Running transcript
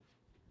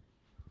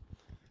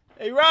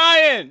Hey,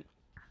 Ryan!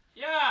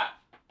 Yeah.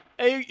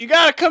 Hey, you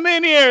gotta come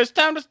in here. It's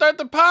time to start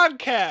the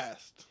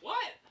podcast. What?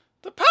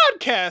 The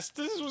podcast.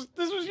 This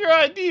was your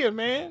idea,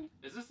 man.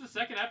 Is this the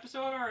second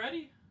episode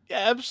already? Yeah,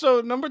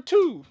 episode number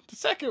 2, the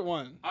second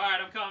one. All right,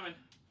 I'm coming.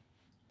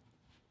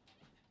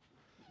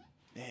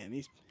 Man,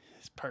 this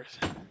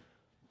person.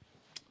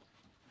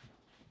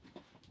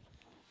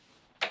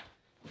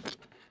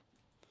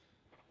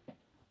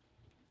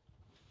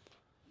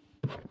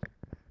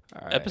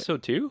 All right.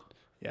 Episode 2?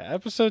 Yeah,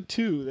 episode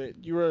 2 that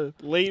you were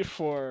late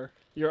for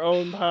your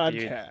own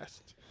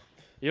podcast.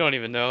 You don't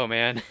even know,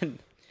 man.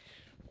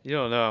 You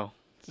don't know.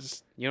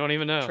 Just You don't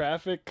even know.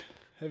 traffic,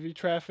 heavy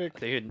traffic.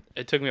 Dude,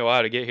 it took me a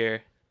while to get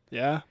here.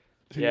 Yeah?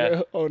 To Yeah.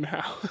 your own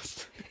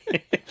house.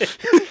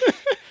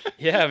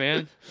 Yeah,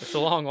 man. It's a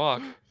long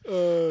walk.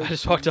 I I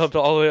just walked up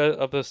all the way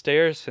up the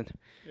stairs and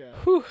Yeah.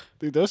 whew,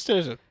 Dude, those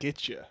stairs will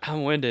get you.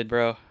 I'm winded,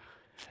 bro.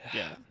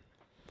 Yeah.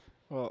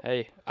 Well,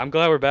 Hey, I'm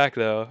glad we're back,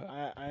 though.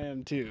 I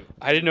am too.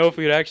 I didn't know if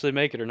we would actually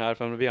make it or not,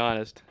 if I'm going to be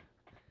honest.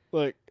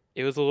 Look,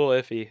 It was a little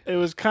iffy. it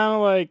was kind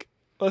of like,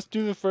 let's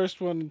do the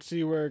first one and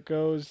see where it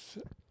goes.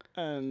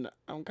 And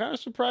I'm kind of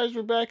surprised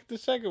we're back at the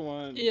second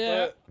one.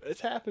 Yeah. But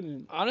it's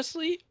happening.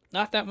 Honestly,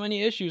 not that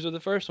many issues with the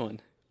first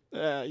one.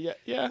 Yeah.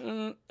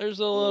 There's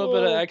a little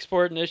bit of Whoa.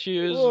 exporting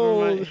issues.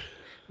 Whoa. We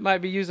might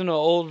be using an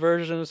old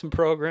version of some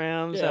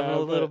programs, Yeah, having a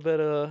little but- bit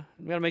of...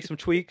 We got to make some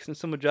tweaks and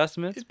some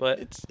adjustments, but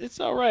It's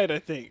all right, I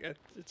think.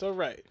 It's all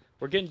right.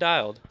 we're getting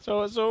dialed. So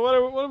what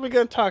are we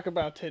going to talk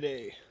about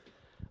today?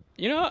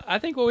 You know, I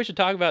think what we should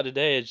talk about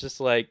today is just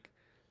like...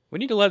 We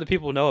need to let the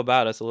people know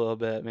about us a little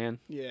bit, man.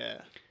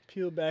 Yeah.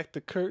 Peel back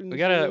the curtains. We a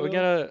gotta,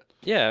 little,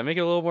 yeah, make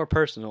it a little more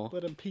personal.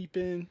 let them peep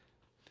in.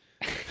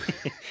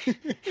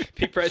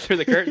 Peek right through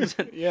the curtains,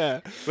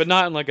 Yeah. but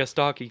not in like a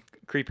stalky,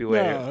 creepy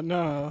way.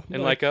 No.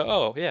 And like a,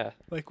 oh, yeah,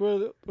 Like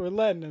we're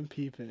letting them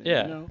peep in.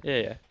 yeah, You know?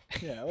 yeah.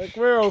 Yeah, like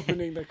we're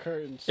opening the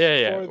curtains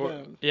Yeah, for we're-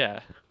 them.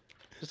 yeah.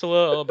 Just a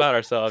little about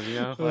ourselves, you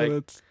know? Oh, Like,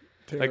 that's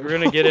like we're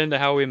gonna get into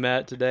how we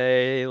met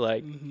today,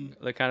 like Mhm.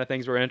 the kind of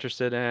things we're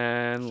interested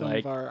in, Some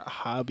like of our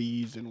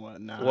hobbies and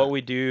whatnot. what we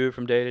do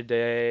from day to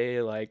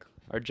day, like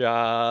our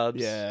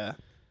jobs. Yeah.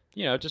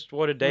 You know, just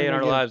what a day in gonna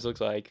our get- lives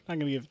looks like. Not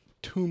gonna give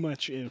too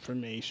much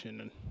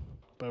information,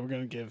 but we're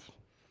gonna give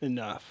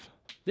enough.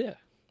 Yeah.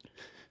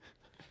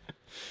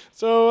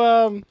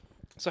 So,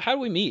 So how do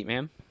we meet,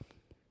 man?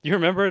 You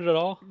remember it at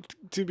all?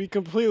 to be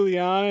completely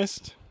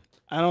honest,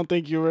 I don't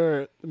think you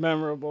were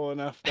memorable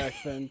enough back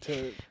then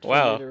for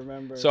Wow. me to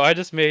remember. So I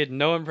just made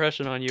no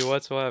impression on you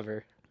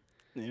whatsoever.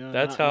 You know,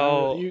 that's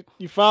how-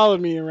 you followed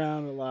me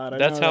around a lot. I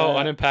That's know how that.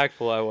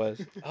 unimpactful I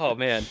was. Oh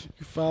man.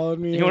 You followed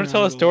me. You want to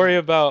tell a around story lot.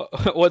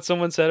 about what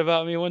someone said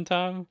about me one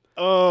time?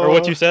 Oh, Or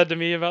what you said to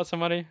me about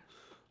somebody?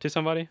 To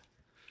somebody?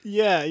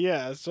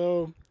 Yeah.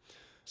 So.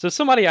 So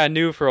somebody I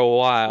knew for a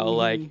while, Mhm.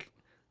 like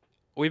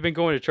we've been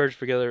going to church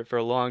together for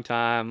a long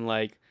time.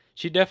 Like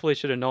she definitely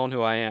should have known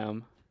who I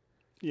am.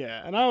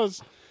 Yeah, and I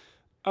was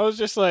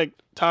just like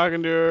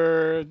talking to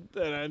her,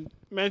 and I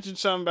mentioned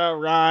something about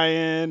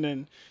Ryan,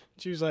 and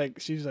she was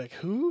like,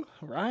 who?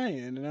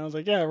 Ryan? And I was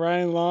like, yeah,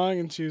 Ryan Long,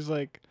 and she was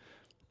like,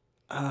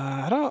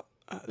 I don't.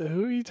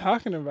 Who are you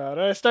talking about?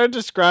 And I started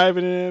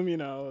describing him, you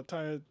know,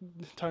 talking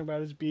about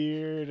his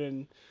beard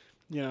and,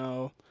 you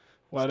know,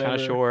 whatever.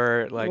 Kind of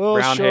short, like Little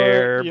brown short,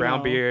 hair, you brown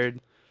know. beard,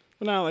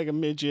 But not like a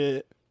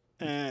midget,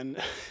 and.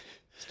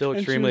 still And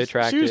extremely she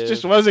attractive.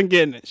 just wasn't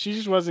getting it. She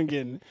just wasn't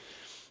getting it.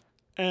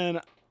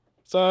 And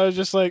so I was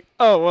just like,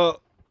 oh,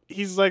 well,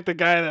 he's like the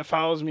guy that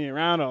follows me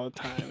around all the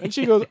time. And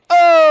she goes,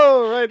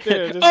 oh, right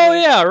there. Just Oh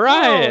like, yeah,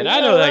 Ryan. oh, I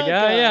yeah, know that that guy.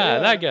 guy, Yeah, yeah.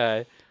 that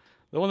guy.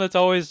 The one that's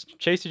always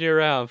chasing you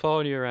around,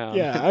 following you around.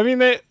 Yeah, I mean,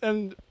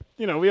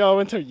 you know, we all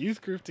went to a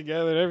youth group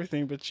together and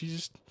everything, but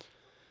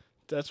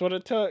that's what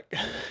it took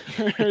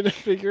for her to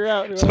figure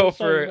out. Who I So was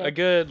for talking a about.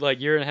 good like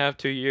year and a half,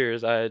 2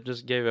 years, I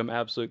just gave him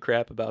absolute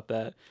crap about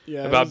that.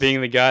 Yeah, About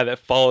being the guy that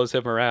follows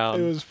him It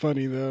around. was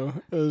funny, though.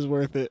 It was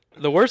worth it.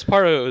 The worst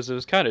part of it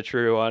was kind of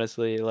true,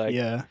 honestly. Like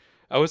Yeah.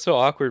 I was so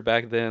awkward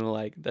back then.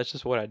 Like that's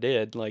just what I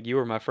did. Like you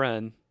were my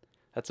friend.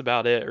 That's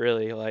about it,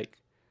 really. Like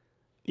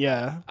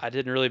Yeah. I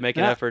didn't really make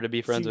an Now- effort to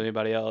be friends see- with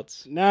anybody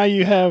else. Now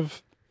you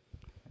have,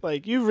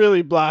 like, you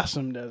really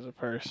blossomed as a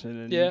person,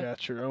 and Yeah. you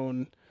got your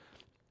own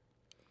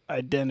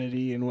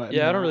identity and whatnot.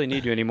 Yeah, I don't really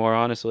need you anymore,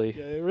 honestly.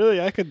 Yeah,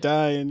 really, I could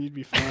die and you'd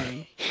be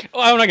fine.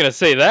 Well, I'm not gonna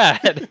say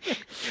that.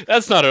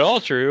 That's not at all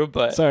true.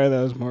 But Sorry,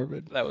 that was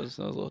morbid. that was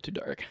a little too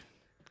dark.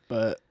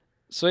 But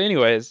So,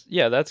 anyways,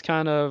 yeah, that's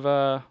kind of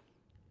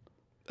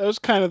that was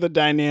kind of the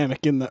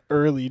dynamic in the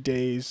early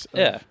days of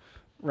yeah.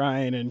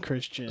 Ryan and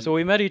Christian. So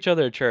we met each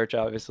other at church,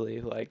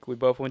 obviously. Like we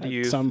both went to at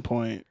youth. some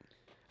point.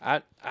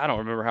 I don't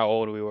remember how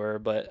old we were,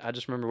 but I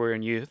just remember we were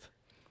in youth.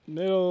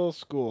 Middle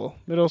school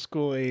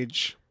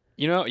age.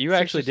 You know, you Sixth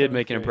or actually did seventh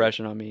make an grade.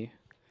 impression on me.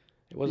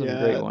 It wasn't Yeah,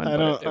 a great one, I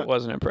but don't- it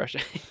was an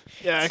impression.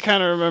 Yeah, I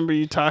kind of remember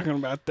you talking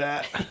about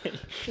that.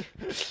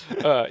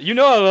 You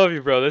know I love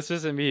you, bro. This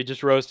isn't me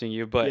just roasting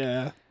you, but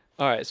Yeah.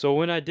 all right. So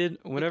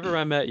whenever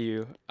I met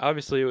you,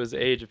 obviously it was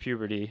the age of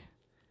puberty,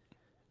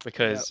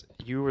 because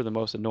you were the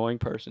most annoying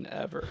person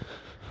ever.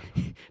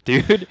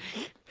 dude.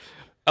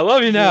 I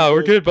love you now. Yeah,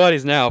 We're dude. good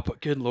buddies now.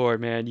 But good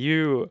Lord, man,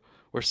 you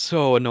were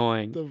so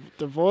annoying.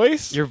 The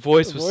voice. Your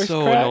voice The was voice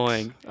so cracks?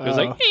 annoying. It was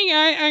like,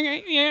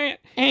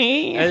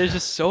 and it was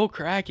just so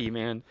cracky,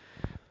 man.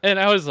 And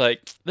I was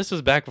like, this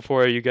was back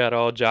before you got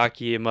all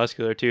jockey and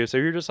muscular too. So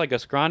you're just like a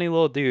scrawny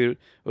little dude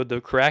with the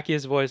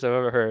crackiest voice I've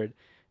ever heard.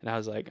 And I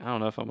was like, I don't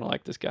know if I'm gonna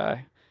like this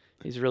guy.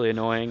 He's really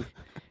annoying.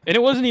 And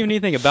it wasn't even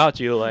anything about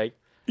you. Like,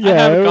 I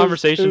had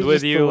conversations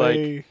with you,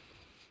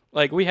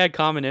 like we had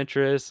common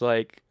interests,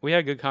 like we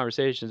had good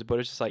conversations, but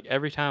it's just like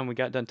every time we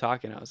got done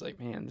talking, I was like,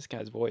 man, this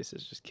guy's voice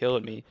is just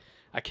killing me.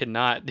 I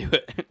cannot do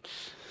it.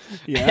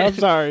 Yeah, I'm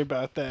sorry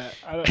about that.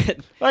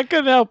 I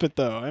couldn't help it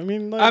though. I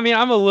mean, like,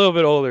 I'm a little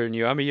bit older than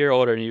you. I'm a year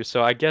older than you,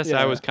 so I guess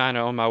I Yeah. was kind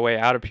of on my way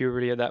out of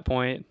puberty at that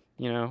point,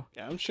 you know.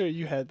 yeah, I'm sure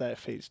you had that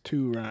phase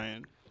too,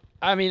 Ryan.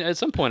 I mean, at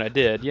some point I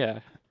did, yeah.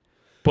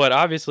 But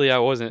obviously I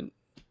wasn't.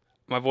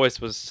 My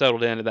voice was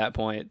settled in at that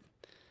point.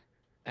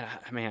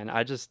 And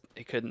I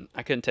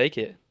couldn't take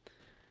it.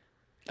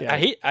 Yeah.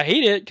 I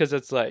hate it because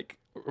it's like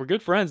we're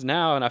good friends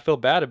now, and I feel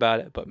bad about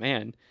it. But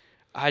man,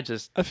 I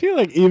feel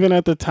like even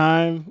at the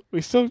time,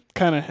 we still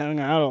kind of hung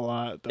out a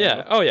lot. Though.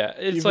 yeah, oh yeah,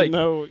 it's even like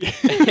though,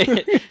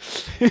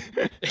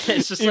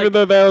 it's just even like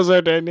though that was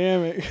our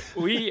dynamic.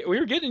 we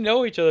were getting to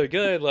know each other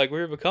good, like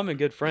we were becoming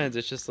good friends.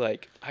 It's just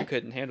like I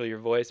couldn't handle your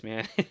voice,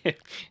 man.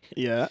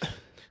 Yeah.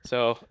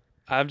 So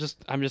I'm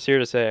just here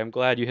to say I'm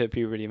glad you hit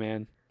puberty,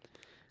 man.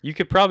 You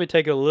could probably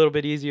take it a little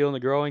bit easy on the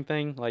growing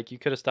thing. Like you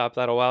could have stopped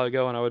that a while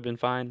ago, and I would have been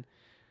fine.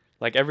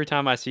 Like every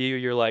time I see you,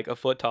 you're like a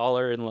foot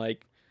taller and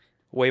like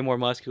way more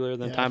muscular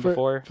than time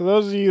before. For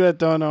those of you that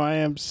don't know, I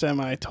am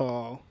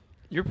semi-tall.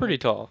 You're pretty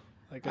tall.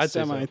 Like a I'd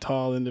say so.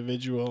 semi-tall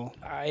individual.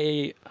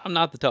 I'm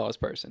not the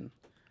tallest person.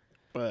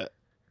 But,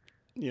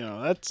 you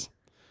know, that's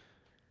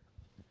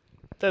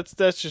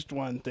just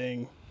one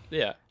thing.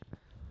 Yeah.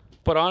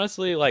 But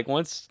honestly, like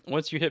once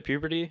you hit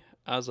puberty,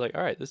 I was like,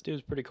 all right, this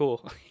dude's pretty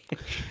cool.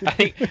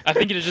 I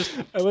think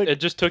it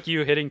just took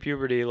you hitting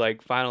puberty,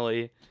 like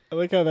finally. I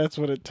like how that's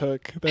what it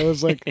took. That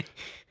was like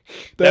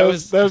That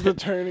was the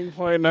turning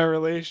point in our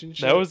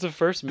relationship. That was the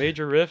first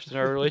major rift in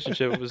our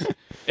relationship.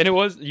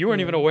 You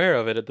weren't even aware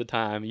of it at the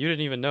time. You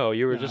didn't even know.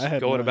 You were just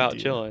going about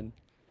chilling.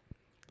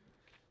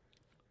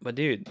 But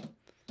dude,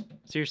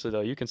 seriously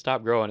though, you can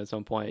stop growing at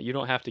some point. You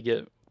don't have to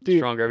get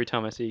stronger every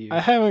time I see you. I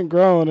haven't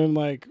grown in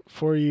like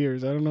 4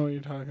 years. I don't know what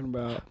you're talking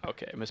about.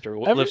 Okay, Mr.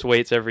 Lifts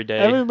weights every day.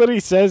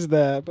 Everybody says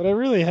that, but I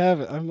really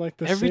haven't. I'm like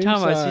the every same time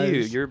size. I see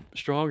you, you're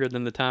stronger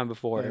than the time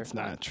before. That's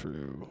not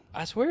true.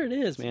 I swear it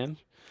is, man.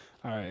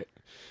 All right.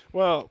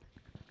 Well,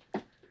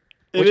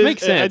 which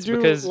makes sense I do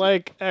because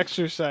like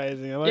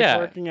exercising. I like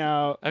working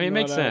out. I mean, it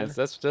makes sense.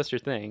 That's your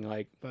thing.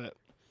 Like, but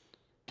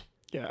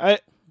yeah,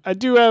 I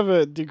do have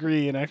a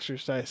degree in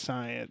exercise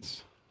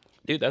science.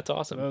 Dude, that's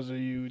awesome. For those of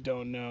you who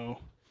don't know.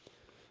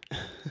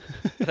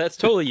 That's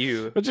totally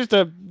you. But just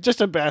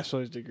a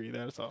bachelor's degree.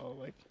 That's all.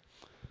 Like,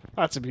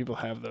 lots of people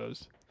have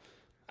those.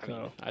 I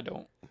mean, I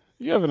don't.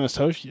 You have an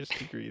associate's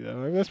degree though.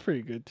 Like, that's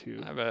pretty good too.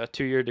 I have a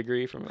 2-year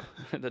degree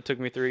that took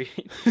me 3.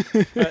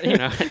 But, you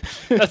know,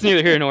 that's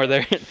neither here nor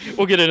there.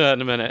 We'll get into that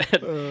in a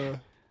minute.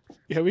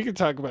 Yeah, we can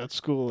talk about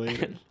school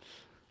later.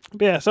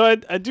 But yeah, so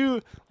I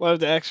do love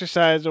to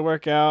exercise, to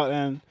work out,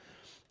 and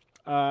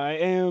I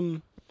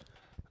am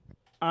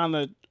on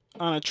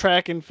a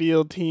track and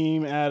field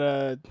team at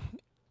a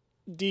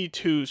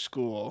D2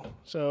 school.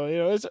 So, you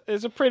know,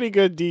 it's a pretty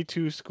good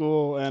D2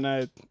 school, and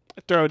I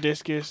throw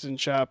discus and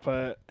shot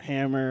put,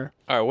 hammer.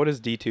 All right, what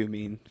does D2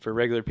 mean for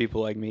regular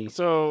people like me?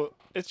 So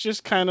it's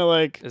just kind of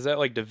like... Is that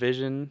like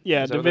division?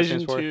 Yeah,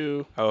 Division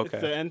 2. Oh, okay.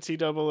 It's the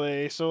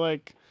NCAA. So,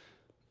 like,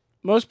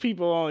 most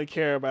people only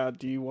care about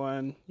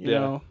D1, you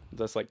know?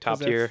 That's like top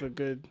tier.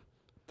 That's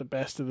the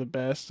best of the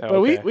best. Oh, but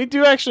okay. we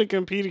do actually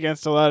compete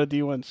against a lot of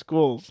D1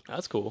 schools.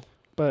 That's cool.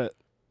 But,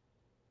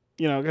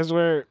 you know, because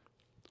we're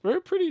a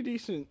pretty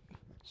decent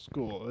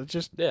school. It's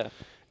just... Yeah.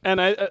 And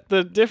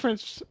the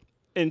difference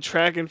in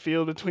track and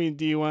field between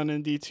D1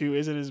 and D2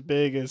 isn't as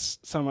big as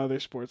some other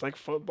sports, like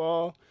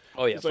football.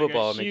 Oh yeah,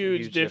 football like a makes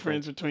huge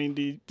difference between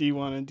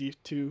D1 and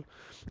D2.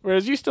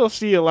 Whereas you still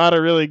see a lot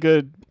of really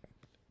good,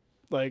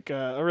 like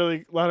a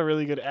lot of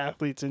really good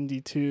athletes in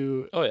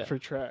D2. Oh yeah, for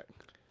track.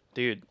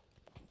 Dude,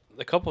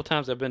 the couple of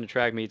times I've been to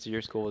track meets at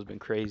your school has been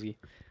crazy.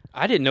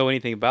 I didn't know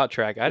anything about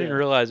track. I didn't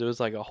realize it was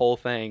like a whole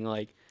thing.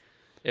 Like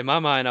in my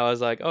mind, I was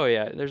like, oh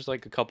yeah, there's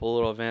like a couple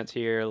little events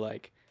here,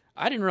 like.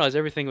 I didn't realize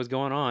everything was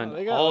going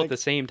on all at the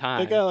same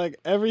time. They got like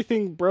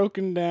everything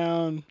broken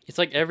down. It's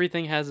like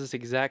everything has this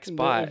exact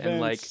spot,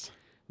 and like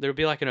there'll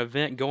be like an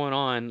event going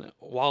on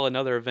while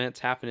another event's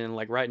happening,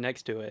 like right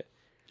next to it.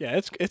 Yeah,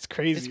 it's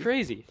crazy. It's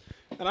crazy.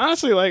 And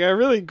honestly, like I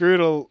really grew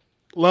to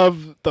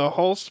love the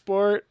whole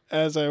sport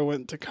as I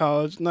went to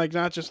college. Like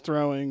not just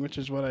throwing, which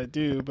is what I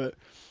do, but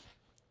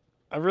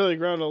I've really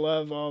grown to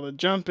love all the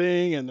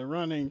jumping and the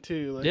running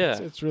too. Like, yeah,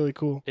 it's really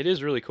cool. It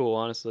is really cool,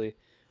 honestly.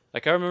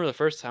 Like, I remember the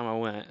first time I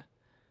went,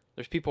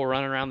 there's people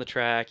running around the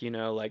track, you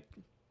know, like,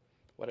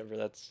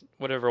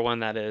 whatever one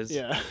that is.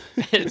 Yeah.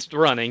 It's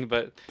running,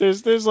 but...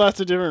 There's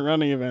lots of different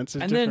running events.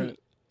 There's different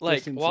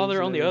like while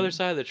they're on the other distances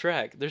side of the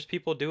track, there's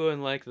people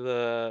doing like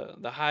the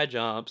high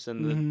jumps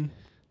and and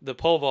the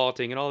pole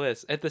vaulting and all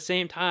this at the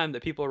same time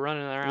that people are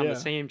running around the Yeah.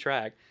 same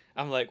track.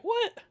 I'm like,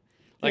 what?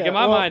 Like Yeah, in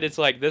my well- mind, it's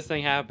like this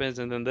thing happens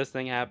and then this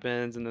thing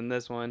happens and then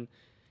this one.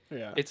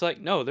 Yeah. It's like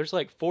no, there's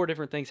like 4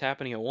 different things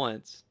happening at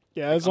once.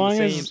 Yeah, Like, as on long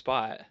the same as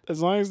spot.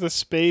 as long as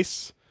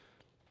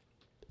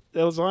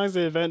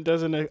the event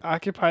doesn't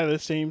occupy the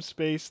same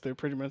space, they're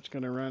pretty much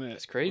going to run it.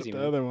 It's crazy, with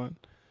the man. other one.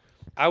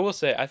 I will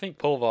say, I think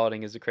pole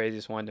vaulting is the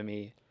craziest one to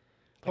me.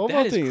 Pole Like,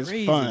 that vaulting is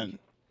crazy. fun.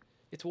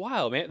 It's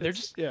wild, man. They're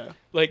just Yeah.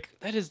 like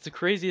that is the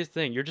craziest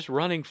thing. You're just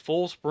running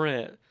full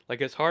sprint,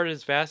 like as hard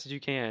as fast as you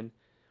can,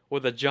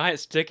 with a giant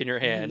stick in your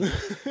hand.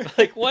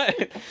 Like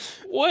what?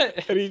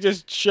 What? And you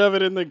just shove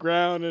it in the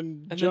ground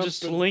and And jump then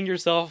just and- sling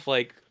yourself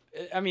like.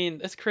 I mean,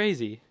 that's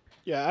crazy.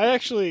 Yeah, I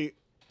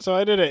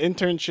did an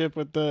internship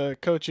with the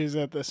coaches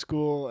at the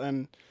school,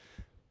 and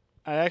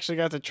I actually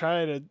got to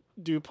try to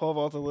do pole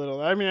vault a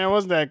little. I mean, I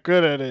wasn't that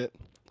good at it,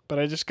 but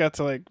I just got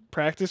to like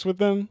practice with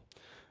them,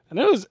 and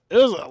it was a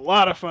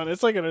lot of fun.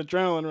 It's like an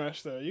adrenaline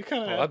rush, though. You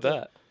kind of Oh, I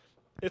bet.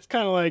 It's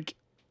kind of like,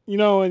 you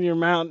know, when you're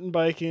mountain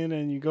biking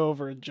and you go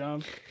over a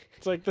jump.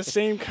 It's like the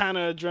same kind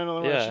of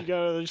adrenaline rush. Yeah. You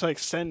gotta just like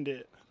send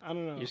it. I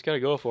don't know. You just gotta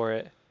go for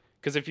it.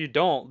 Because if you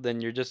don't, then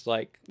you're just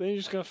like, Then you're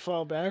just gonna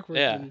fall backwards.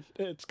 Yeah. And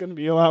it's gonna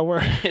be a lot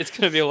worse. it's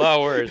gonna be a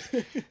lot worse.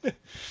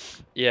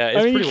 Yeah, it's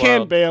I mean, you pretty can't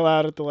wild. bail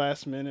out at the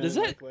last minute. Does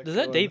that like, does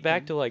that go date on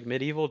back thing. to like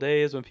medieval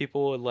days when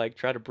people would like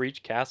try to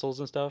breach castles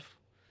and stuff?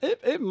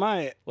 It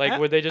might. Like,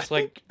 would they just I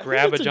like think- I think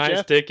grab a it's giant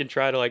stick and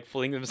try to like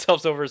fling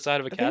themselves over the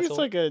side of a I think castle? it's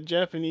like a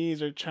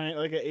Japanese or China,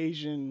 like an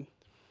Asian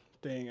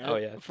thing. Oh,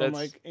 yeah, from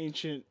that's- like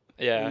ancient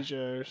yeah,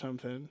 Asia or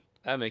something.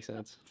 that makes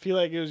sense, I feel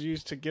like it was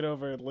used to get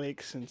over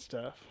lakes and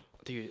stuff.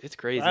 dude. It's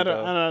crazy I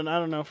though.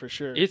 don't know for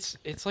sure. It's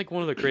like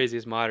one of the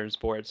craziest modern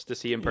sports to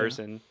see in Yeah.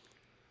 person.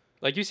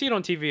 Like you see it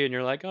on TV and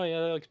you're like, oh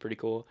yeah, that looks pretty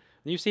cool.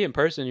 And you see it in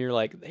person, and you're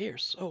like, they are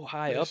so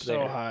high They're up so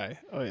there. high.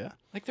 Oh yeah.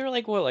 Like they're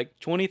like what, like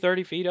 20,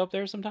 30 feet up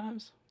there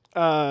sometimes.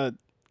 I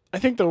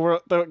think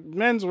the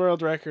men's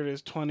world record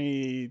is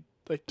 21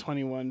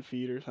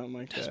 feet or something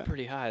like That's that.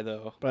 pretty high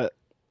though. But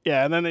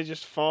yeah, and then they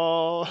just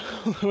fall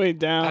all the way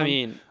down I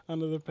mean,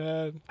 onto the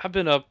pad. I've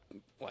been up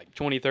like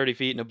 20, 30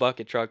 feet in a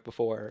bucket truck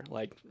before,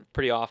 like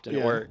pretty often at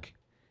Yeah. work.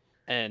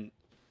 And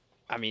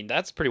I mean,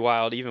 that's pretty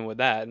wild even with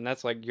that. And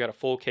that's like you got a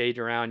full cage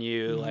around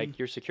you, Mhm. like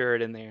you're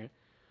secured in there.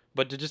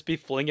 But to just be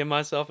flinging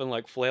myself and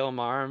like flailing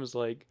my arms,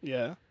 like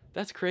Yeah.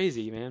 that's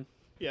crazy, man.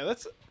 Yeah,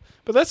 that's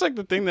like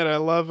the thing that I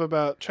love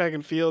about track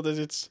and field is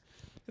it's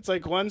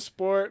like one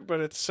sport, but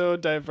it's so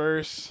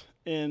diverse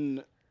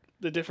in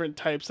the different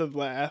types of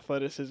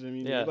athleticism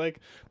you Yeah. need.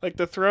 Like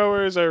the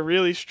throwers are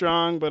really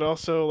strong, but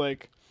also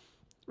like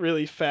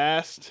really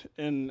fast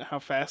in how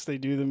fast they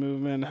do the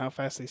movement, how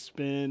fast they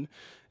spin,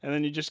 and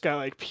then you just got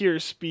like pure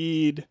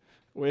speed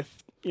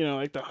with, you know,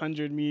 like the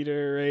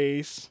 100-meter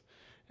race,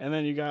 and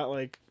then you got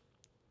like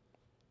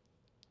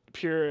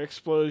pure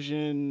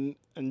explosion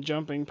and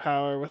jumping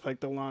power with like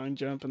the long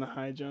jump and the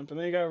high jump, and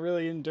then you got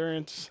really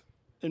endurance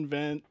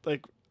events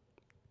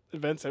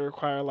that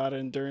require a lot of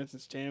endurance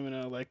and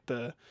stamina, like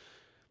the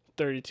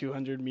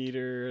 3,200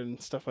 meter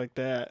and stuff like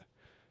that,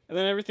 and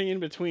then everything in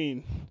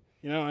between,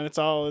 you know, and it's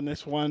all in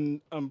this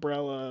one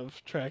umbrella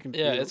of track and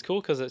Yeah, field. it's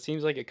cool because it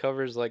seems like it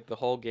covers like the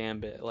whole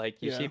gambit. Like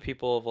you Yeah. see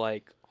people of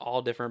like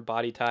all different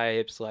body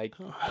types, like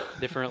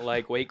different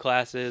like weight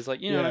classes.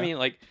 Like you know what I Yeah. mean?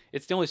 Like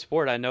it's the only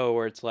sport I know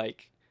where it's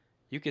like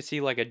you could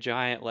see like a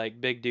giant like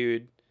big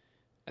dude,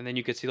 and then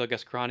you could see like a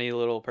scrawny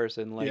little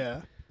person, like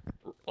yeah,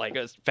 like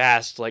a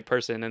fast like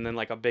person, and then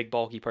like a big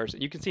bulky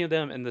person. You can see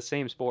them in the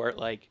same sport,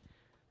 like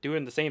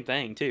doing the same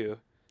thing too.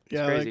 It's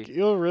yeah, crazy. like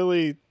you'll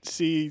really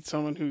see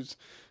someone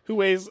who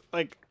weighs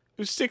like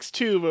who's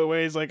 6'2" but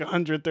weighs like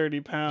 130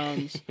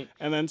 pounds,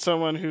 and then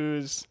someone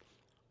who's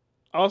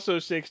also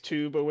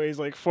 6'2" but weighs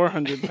like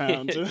 400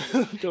 pounds.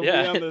 They'll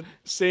Yeah. be on the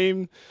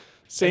same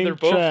And they're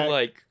both track.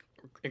 like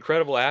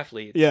incredible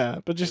athletes. Yeah,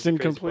 but just It's a in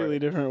crazy completely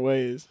part. different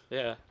ways.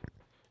 Yeah,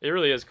 it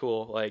really is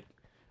cool. Like,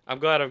 I'm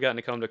glad I've gotten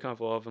to come to a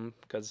couple of them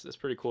because it's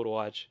pretty cool to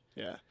watch.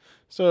 Yeah.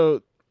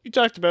 So you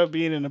talked about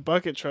being in a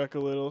bucket truck a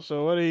little.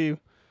 So what are you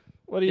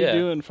Yeah.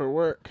 doing for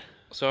work?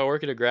 So I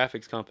work at a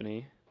graphics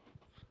company.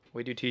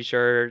 We do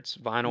T-shirts,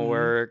 vinyl Mhm.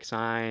 work,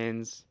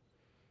 signs,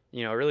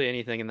 you know, really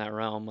anything in that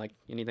realm, like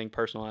anything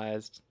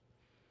personalized.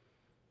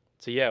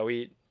 So yeah,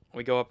 we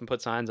go up and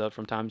put signs up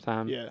from time to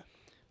time. Yeah.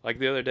 Like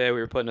the other day, we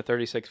were putting a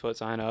 36-foot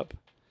sign up.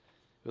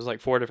 It was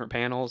like 4 different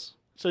panels.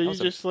 So you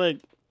Awesome. just like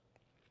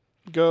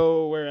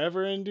go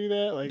wherever and do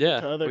that? Like Yeah,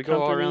 to other we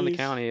go all around the companies?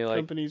 county, like-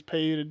 companies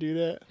pay you to do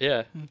that?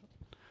 Yeah. Hmm.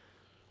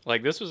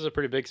 Like this was a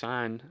pretty big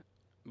sign,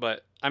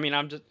 but I mean,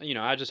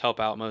 I just help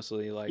out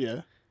mostly. Like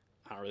Yeah.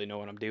 I don't really know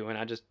what I'm doing.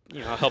 I just,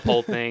 help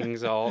hold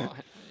things, all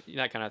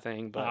that kind of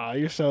thing. But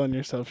You're selling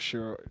yourself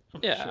short.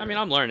 yeah, I mean,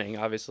 I'm learning,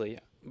 obviously.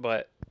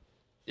 But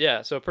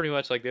yeah, so pretty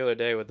much like the other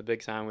day with the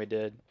big sign we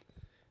did,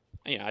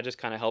 I just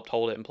kind of helped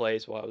hold it in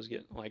place while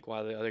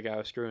while the other guy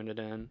was screwing it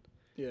in,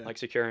 Yeah. like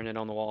securing it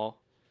on the wall.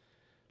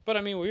 But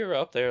I mean, we were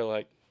up there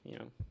like,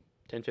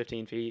 10,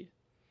 15 feet.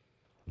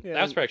 Yeah.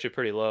 That's actually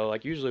pretty low.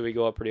 Like usually we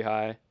go up pretty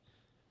high,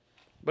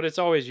 but it's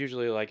always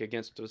usually like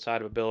against the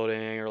side of a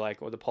building or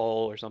like with a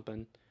pole or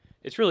something.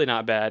 It's really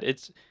not bad.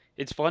 It's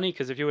funny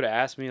because if you would have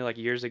asked me like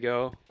years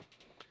ago,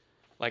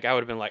 like I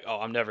would have been like, oh,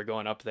 I'm never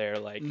going up there.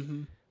 Like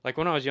Mm-hmm. like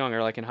when I was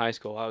younger, like in high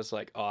school, I was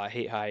like, oh, I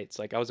hate heights.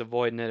 Like I was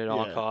avoiding it at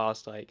all Yeah.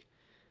 costs. Like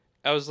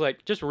I was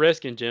like just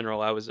risk in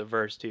general. I was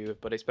averse to,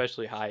 but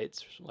especially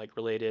heights like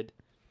related.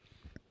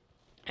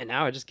 And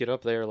now I just get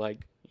up there like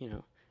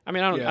I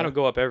mean I Yeah. don't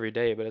go up every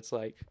day, but it's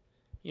like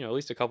at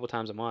least a couple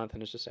times a month,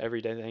 and it's just an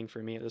everyday thing for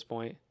me at this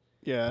point.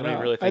 Yeah. I don't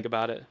even really think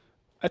about it.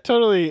 I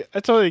totally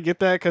get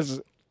that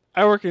because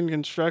I work in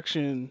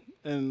construction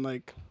and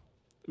like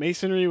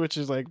masonry, which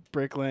is like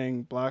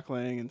bricklaying, block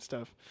laying, and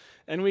stuff.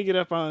 And we get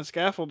up on the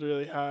scaffold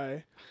really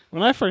high.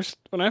 When I first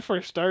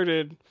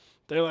started,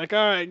 they're like, "All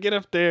right, get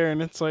up there,"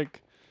 and it's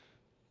like,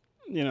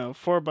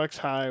 $4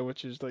 high,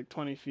 which is like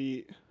 20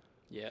 feet.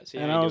 Yeah, see,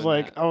 And I was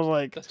like,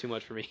 that's too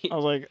much for me.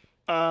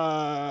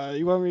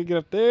 you want me to get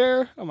up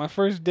there on my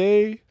first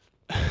day?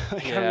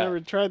 Like I've Yeah. never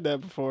tried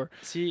that before.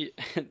 See,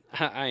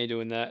 I ain't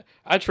doing that.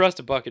 I trust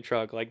a bucket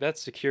truck. Like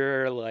that's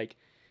secure. Like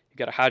you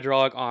got a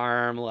hydraulic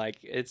arm. Like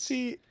it's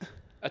See,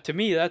 to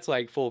me that's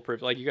like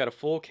foolproof. Like you got a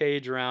full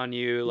cage around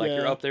you. Like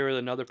you're Yeah. up there with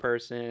another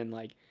person.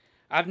 Like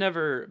I've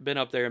never been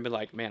up there and been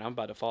like, man, I'm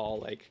about to fall.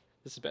 Like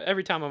this is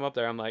every time I'm up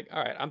there, I'm like,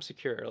 all right, I'm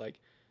secure. Like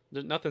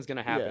nothing's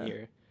gonna happen Yeah.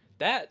 here.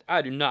 That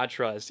I do not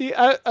trust. see,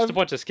 Just I've a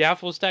bunch of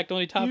scaffolds stacked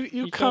on top. you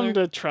each come other.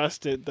 to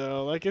trust it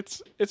though. Like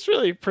it's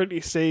really pretty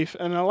safe,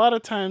 and a lot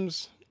of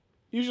times,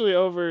 usually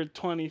over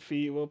 20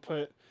 feet, we'll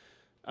put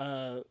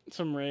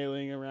some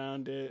railing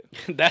around it.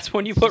 That's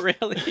when you put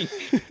railing.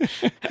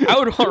 I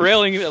would want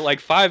railing at like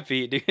 5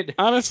 feet, dude.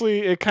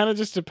 Honestly, it kind of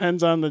just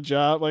depends on the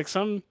job. Like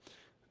some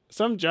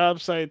job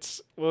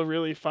sites will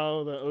really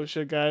follow the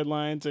OSHA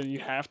guidelines, and you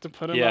have to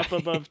put them Yeah. up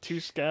above 2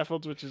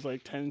 scaffolds, which is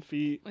like 10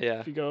 feet. Yeah.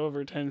 If you go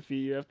over 10 feet,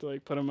 you have to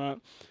like put them up.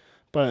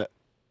 But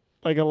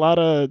like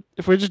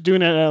if we're just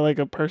doing it at like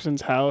a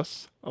person's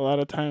house, a lot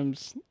of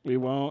times we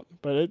won't.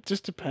 But it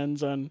just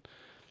depends on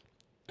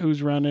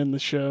who's running the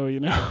show,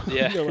 Yeah.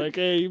 They're like,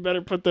 hey, you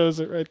better put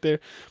those right there.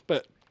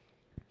 But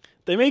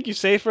they make you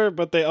safer,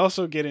 but they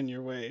also get in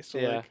your way. So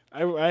Yeah.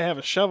 like I have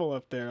a shovel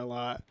up there a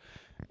lot,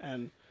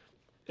 and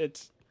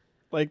it's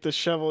like the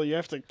shovel, you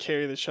have to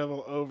carry the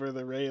shovel over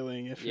the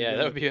railing if you Yeah, go.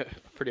 that would be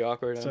pretty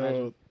awkward. I imagine.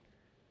 So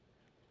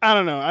I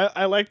don't know.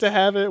 I like to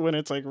have it when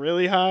it's like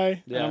really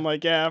high. Yeah. And I'm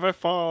like, yeah, if I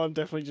fall, I'm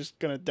definitely just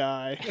gonna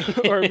die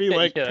or be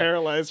like Yeah.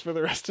 paralyzed for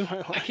the rest of my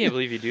life. I can't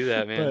believe you do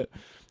that, man.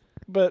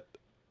 But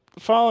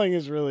falling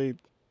is really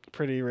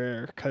pretty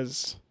rare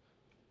because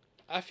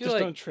I feel just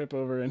like don't trip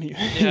over anything.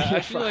 yeah, I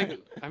You're feel fine. like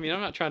I'm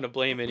not trying to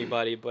blame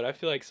anybody, but I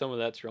feel like some of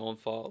that's your own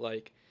fault.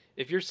 Like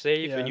if you're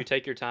safe Yeah. and you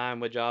take your time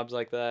with jobs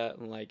like that,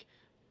 and like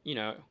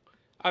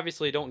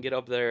obviously don't get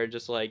up there and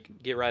just like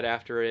get right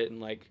after it and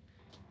like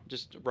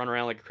just run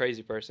around like a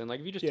crazy person. Like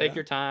if you just take Yeah.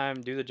 your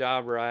time, do the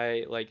job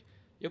right, like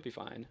you'll be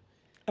fine.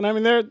 And I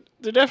mean, there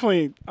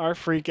definitely are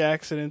freak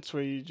accidents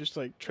where you just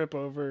like trip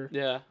over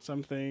Yeah.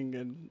 something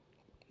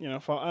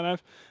and fall. And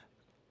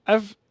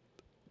I've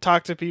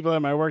talked to people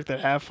at my work that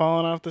have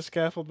fallen off the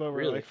scaffold, but were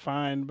Really? like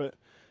fine. But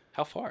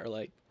How far?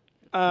 Like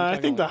I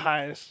talking think the like-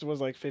 highest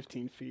was like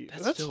 15 feet.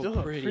 That's still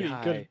a pretty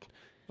high. good.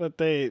 But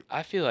they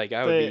I feel like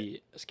I would They-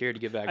 be scared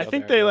to get back I up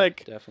think there, they, but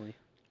like- definitely.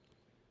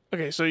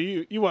 okay. So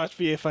you watch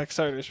VFX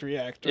artists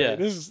react, right?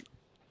 Yeah.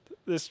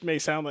 This may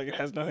sound like it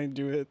has nothing to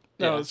do with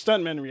no Yeah.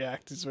 stuntmen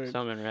react is what.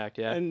 Some interact,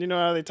 yeah. And you know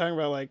how they talk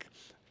about like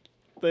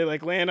they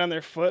like land on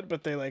their foot,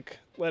 but they like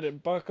let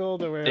it buckle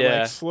to where Yeah,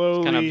 like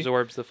slowly. Kind of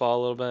absorbs the fall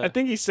a little bit. I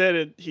think he said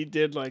it. He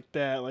did like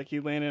that. Like he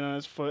landed on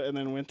his foot and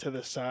then went to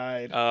the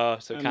side. Oh,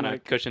 so and, kind of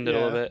like, cushioned it a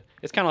little yeah. bit.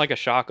 It's kind of like a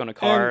shock on a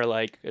car.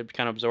 Like it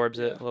kind of absorbs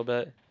it a little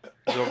bit,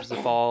 absorbs the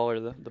fall or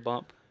the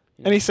bump.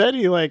 And he said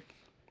he like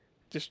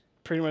just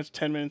pretty much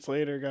 10 minutes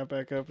later got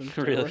back up and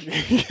started Really?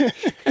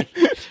 working.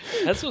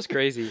 That's what's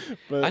crazy.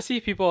 But I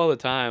see people all the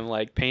time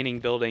like painting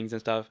buildings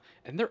and stuff,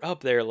 and they're up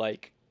there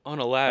like on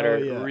a ladder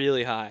yeah.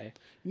 really high.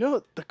 you know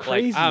what the Like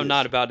crazy? I'm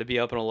not about to be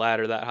up on a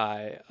ladder that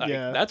high. Like,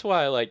 Yeah. That's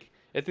why like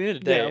at the end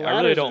of the day, Yeah, I really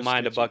ladders don't are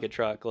mind a sketchy. bucket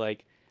truck.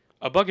 Like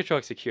a bucket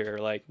truck's secure.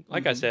 Like I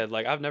Mhm. said,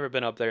 like I've never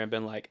been up there and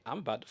been like I'm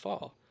about to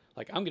fall.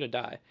 Like I'm gonna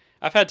die.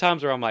 I've had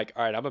times where I'm like,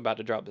 all right, I'm about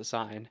to drop the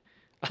sign.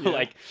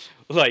 Yeah.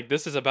 like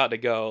this is about to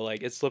go.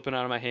 Like it's slipping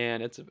out of my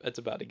hand. It's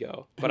about to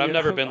go. But I've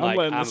never been like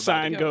letting I'm the about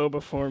sign to go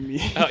before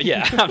me. Oh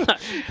yeah.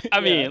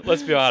 I mean, Yeah.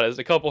 let's be honest.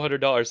 $a couple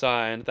 $100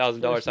 sign,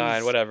 $1,000 sign,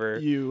 Versus whatever,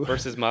 you.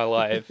 versus my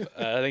life.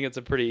 I think it's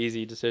a pretty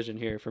easy decision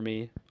here for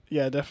me.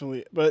 Yeah,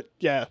 definitely. But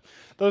yeah,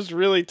 those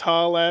really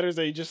tall ladders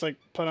that you just like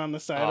put on the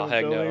side Oh, of a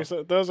heck building. no. Or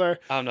so, those are.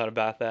 I'm not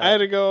about that. I had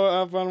to go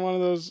up on one of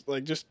those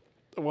like just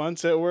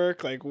once at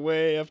work, like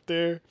way up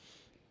there,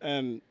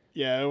 and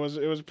yeah, it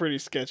was pretty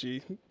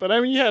sketchy. But I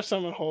mean, you have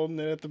someone holding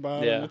it at the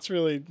bottom. Yeah. It's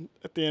really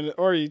at the end,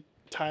 or you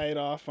tie it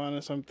off onto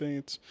something.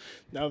 It's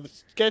now the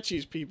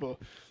sketchiest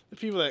people, the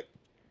people that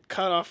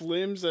cut off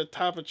limbs at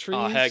top of trees.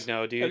 Oh, heck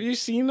no, dude. Have you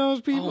seen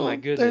those people? Oh, my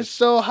goodness. They're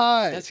so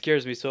high. That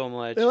scares me so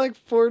much. They're like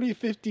 40,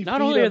 50 Not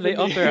feet only are up they in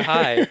the up there air.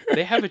 high,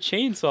 they have a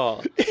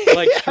chainsaw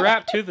like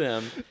strapped to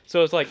them.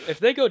 So it's like if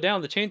they go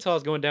down, the chainsaw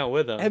is going down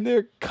with them. And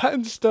they're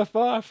cutting stuff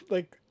off,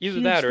 like Either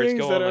huge that or it's things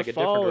going that like are a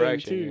different falling,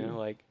 direction. too. You know,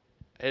 like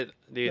it,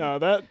 dude. No,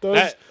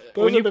 those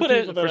When are you the put it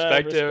in people that I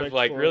have perspective, respect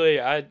like for. really,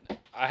 I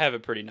have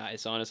it pretty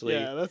nice, honestly.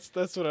 Yeah,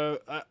 that's what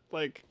I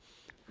like.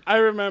 I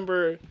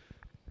remember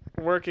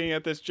working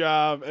at this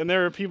job, and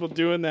there were people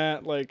doing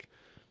that, like,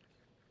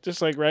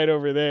 just like right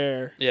over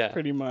there. Yeah.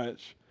 Pretty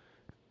much.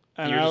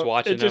 And You're just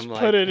watching it just them,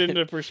 put like- it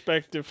into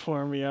perspective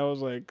for me. I was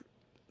like,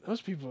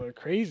 those people are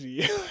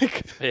crazy.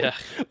 Yeah.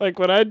 Like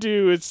what I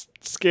do is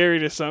scary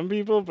to some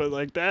people, but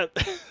like that.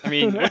 I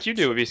mean, what you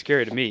do would be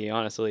scary to me,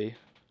 honestly.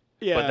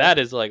 Yeah. But that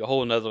is like a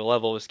whole nother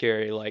level of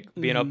scary, like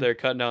being up Mhm. there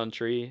cutting down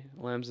tree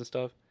limbs and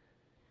stuff.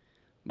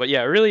 But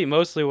yeah, really,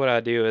 mostly what I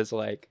do is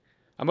like,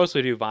 I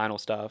mostly do vinyl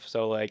stuff.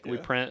 So like we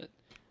Yeah. print,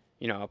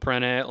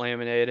 print it,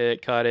 laminate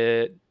it, cut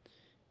it,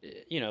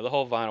 the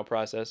whole vinyl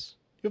process.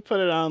 You put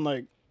it on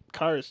like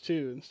cars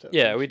too and stuff.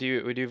 Yeah, we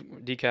do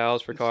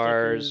decals for And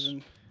cars. stickers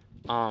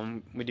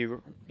and- We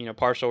do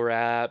partial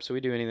wraps. So we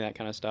do any of that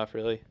kind of stuff.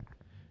 Really,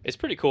 it's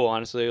pretty cool,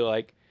 honestly.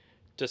 Like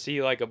to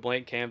see like a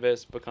blank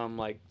canvas become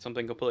like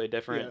something completely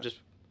different, Yeah. just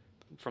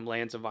from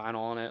laying some vinyl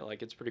on it.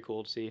 Like it's pretty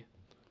cool to see.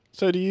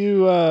 So do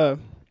you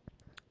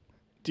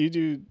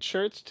do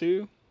shirts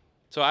too?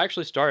 So I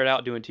actually started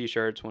out doing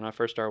t-shirts when I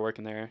first started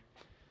working there.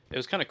 It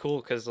was kind of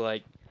cool because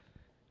like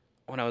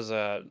when I was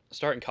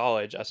starting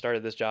college, I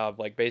started this job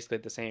like basically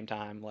at the same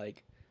time.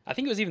 Like I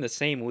think it was even the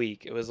same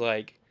week. It was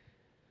like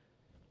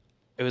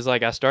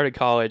I started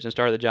college and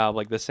started the job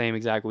like the same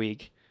exact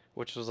week,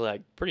 which was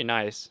like pretty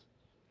nice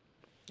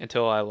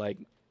until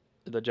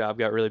the job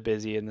got really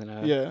busy and then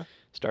I Yeah.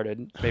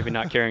 started maybe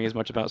not caring as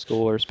much about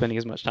school or spending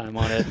as much time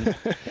on it.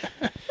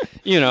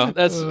 And,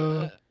 that's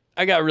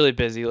I got really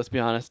busy, let's be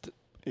honest.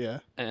 Yeah.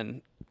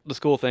 And the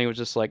school thing was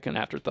just like an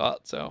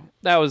afterthought. So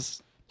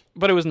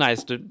but it was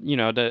nice to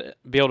to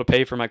be able to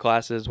pay for my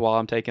classes while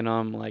I'm taking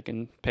them, like,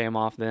 and pay them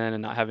off then,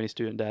 and not have any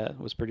student debt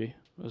was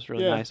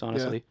really Yeah, nice,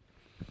 honestly.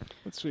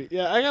 That's sweet.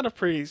 Yeah, I got a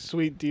pretty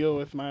sweet deal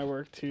with my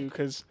work too,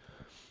 because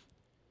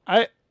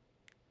I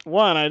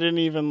didn't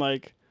even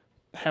like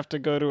have to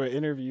go to an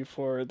interview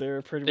for it. They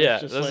were pretty much Yeah,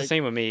 just that's like, the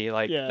same with me.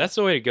 Like, Yeah. that's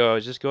the way to go.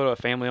 Is just go to a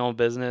family-owned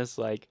business,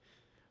 like,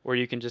 where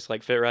you can just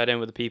like fit right in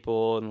with the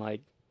people and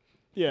like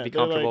yeah, be they're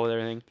comfortable like, with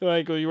everything. They're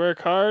like, well, you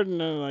work hard,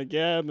 and then like,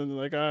 yeah, and then they're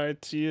like, all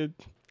right, see you.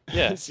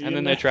 Yeah, See you and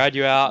then they next- tried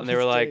you out, and they were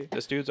next like, day.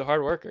 "This dude's a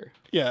hard worker."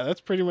 Yeah,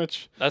 that's pretty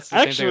much. That's the same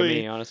thing with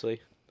Actually, me,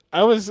 honestly.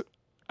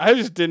 I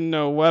just didn't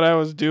know what I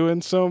was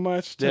doing so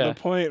much to Yeah. the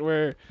point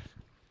where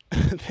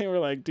they were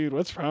like, dude,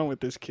 what's wrong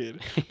with this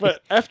kid?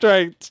 But after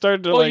I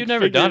started to Well, like, you've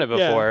never done it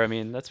yeah, before. I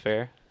mean, that's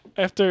fair.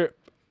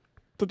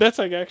 but that's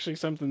like actually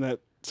something that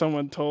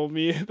someone told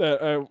me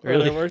that I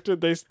Really? worked with.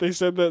 They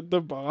said that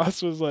the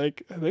boss was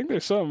like, I think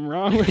there's something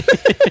wrong with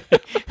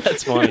it.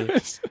 That's funny.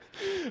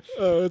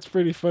 Oh, it's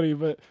pretty funny.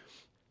 But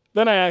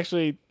then I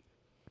actually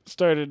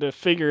started to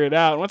figure it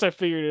out. Once I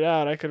figured it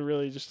out, I could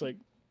really just like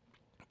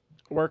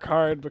work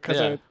hard because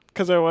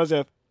Yeah. I was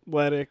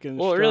athletic and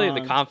Well, really, the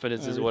strong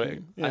confidence and is what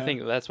everything. I Yeah.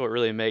 think that's what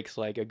really makes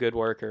like a good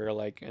worker,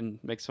 like, and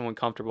makes someone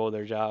comfortable with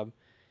their job.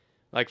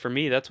 Like for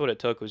me, that's what it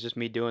took, was just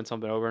me doing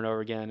something over and over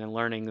again and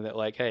learning that,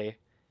 like, hey,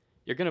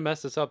 you're gonna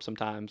mess this up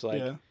sometimes. Like,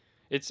 Yeah.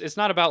 it's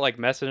not about like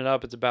messing it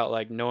up. It's about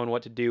like knowing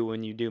what to do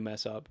when you do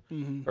mess up,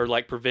 Mhm. or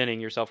like preventing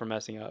yourself from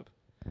messing up.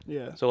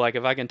 Yeah. So like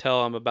if I can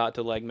tell I'm about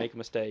to like make a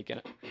mistake,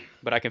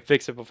 but I can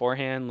fix it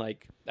beforehand,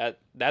 like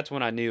that's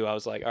when I knew I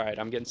was like, all right,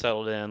 I'm getting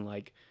settled in.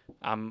 Like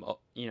I'm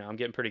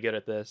getting pretty good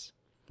at this.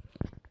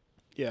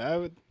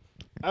 Yeah,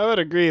 I would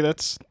agree.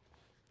 That's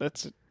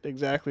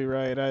exactly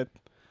right. I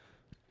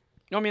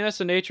mean, that's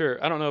the nature.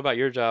 I don't know about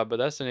your job, but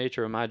that's the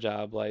nature of my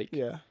job. Like,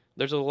 Yeah.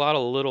 there's a lot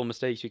of little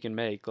mistakes you can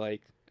make.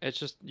 Like, it's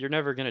just, you're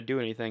never gonna do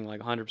anything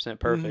like 100%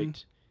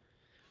 perfect.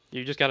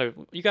 You just gotta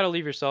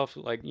leave yourself,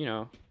 like, you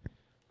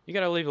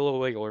gotta leave a little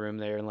wiggle room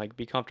there and like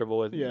be comfortable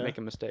with Yeah.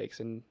 making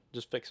mistakes and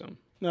just fix them.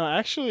 No,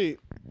 actually,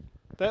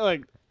 that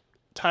like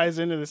ties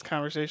into this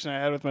conversation I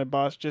had with my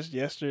boss just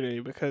yesterday,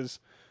 because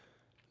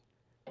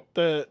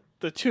the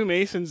two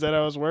masons that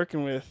I was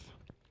working with,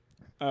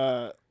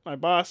 my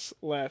boss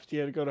left. He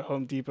had to go to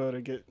Home Depot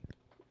to get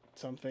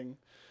something.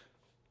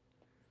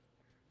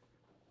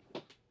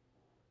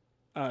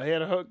 He had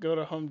to go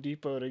to Home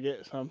Depot to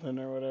get something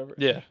or whatever.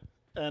 Yeah.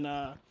 And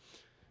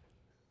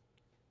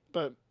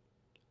but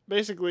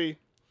basically,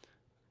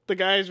 the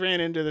guys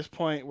ran into this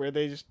point where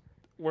they just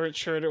weren't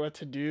sure what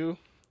to do,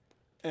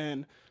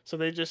 and so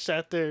they just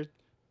sat there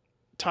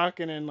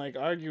talking and like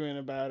arguing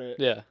about it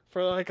Yeah.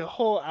 for like a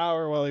whole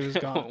hour while he was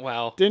gone.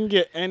 Wow. Didn't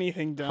get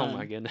anything done. Oh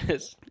my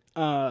goodness.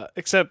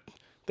 Except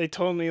they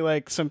told me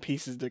like some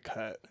pieces to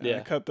cut. And I Yeah.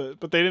 cut but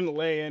they didn't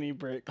lay any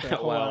brick that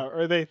whole Wow. hour.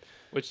 Or they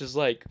Which is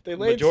like laid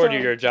majority of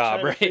some your to job,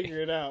 try right? to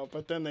figure it out,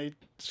 but then they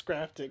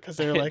scrapped it because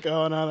they were like,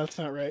 "Oh no, that's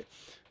not right."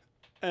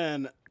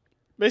 And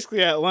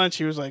basically at lunch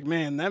he was like,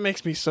 "Man, that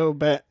makes me so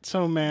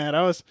mad.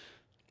 I was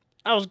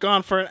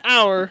gone for an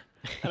hour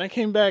and I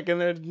came back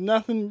and there's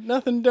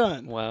nothing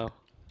done." Wow.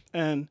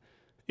 And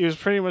he was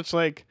pretty much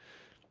like,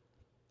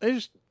 they're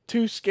just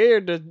too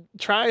scared to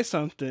try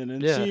something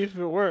and see if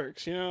it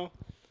works, you know?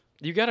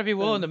 You got to be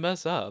willing to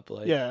mess up.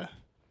 Like. Yeah.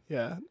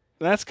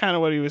 That's kind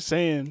of what he was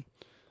saying.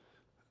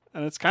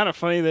 And it's kind of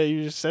funny that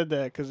you just said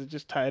that because it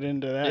just tied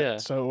into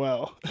that so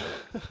well.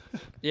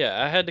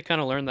 Yeah, I had to kind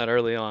of learn that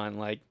early on.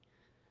 Like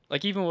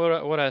even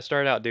what I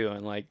started out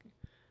doing. Like,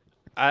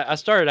 I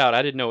started out,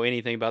 I didn't know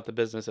anything about the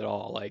business at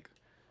all. Like,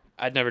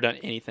 I'd never done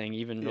anything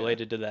even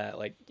related to that.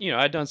 Like,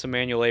 I'd done some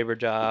manual labor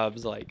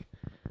jobs. Like,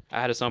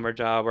 I had a summer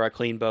job where I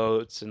cleaned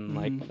boats and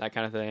like that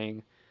kind of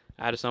thing.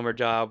 I had a summer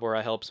job where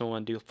I helped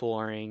someone do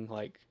flooring.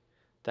 Like,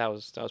 that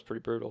was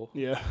pretty brutal.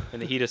 Yeah. In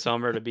the heat of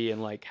summer, to be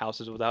in like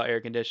houses without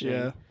air conditioning.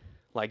 Yeah.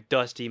 Like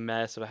dusty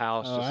mess of a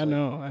house. Oh, I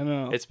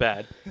know. It's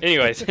bad.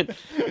 Anyways,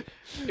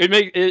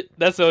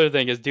 that's the other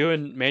thing is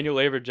doing manual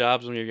labor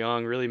jobs when you're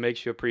young really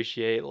makes you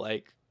appreciate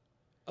like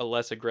a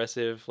less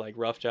aggressive, like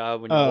rough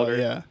job when you're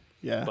older.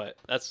 Yeah. But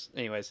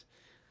anyways.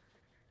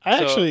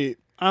 Actually,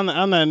 on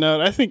that note,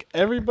 I think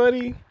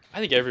everybody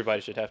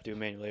should have to do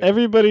manual labor.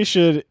 Everybody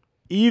should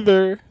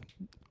either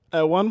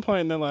at one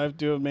point in their life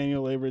do a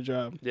manual labor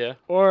job. Yeah.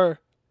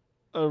 Or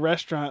a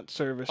restaurant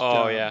service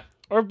job. Oh yeah.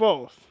 Or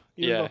both.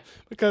 Yeah.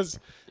 Because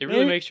it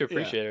really makes you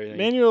appreciate everything.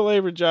 Manual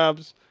labor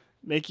jobs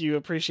make you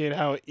appreciate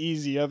how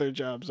easy other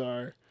jobs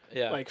are.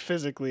 Yeah. Like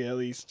physically at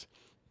least.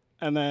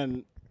 And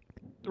then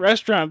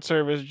restaurant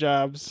service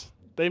jobs,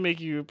 they make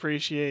you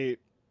appreciate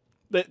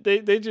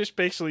they just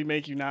basically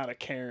make you not a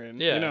Karen.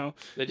 Yeah. You know?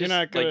 They just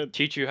like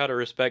teach you how to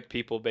respect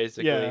people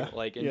basically,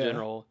 like in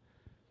general.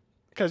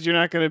 Because you're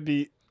not gonna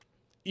be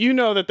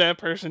that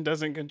person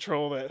doesn't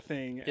control that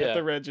thing at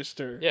the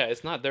register. Yeah,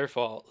 it's not their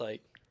fault.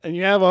 Like, and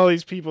you have all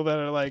these people that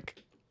are like,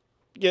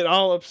 get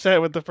all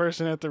upset with the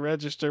person at the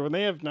register when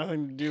they have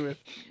nothing to do with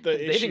the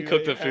issue. They didn't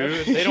cook the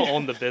food. They don't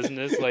own the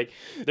business. Like,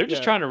 they're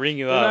just trying to ring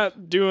you up.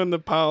 They're not doing the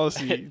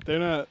policy. They're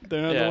not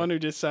the one who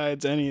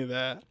decides any of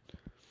that.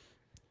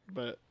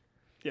 But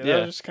that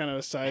was just kind of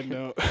a side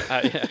note.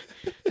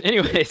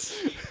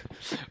 Anyways,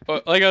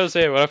 like I was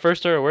saying, when I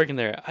first started working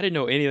there, I didn't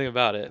know anything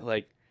about it.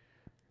 Like,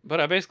 but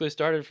I basically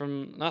started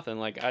from nothing.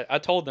 Like, I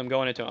told them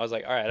going into it, I was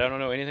like, all right, I don't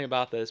know anything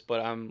about this,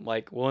 but I'm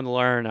like willing to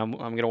learn. I'm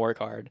gonna work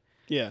hard.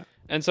 Yeah.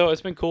 And so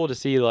it's been cool to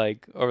see,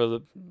 like, over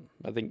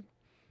I think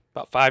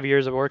about 5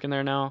 years of working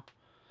there now.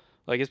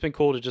 Like, it's been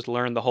cool to just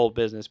learn the whole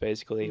business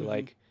basically. Mm-hmm.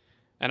 Like,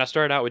 and I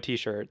started out with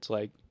t-shirts.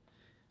 Like,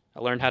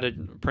 I learned how to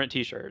print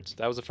t-shirts.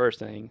 That was the first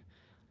thing.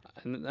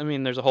 And I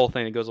mean, there's a whole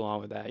thing that goes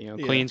along with that.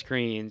 Clean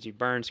screens, you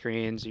burn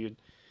screens,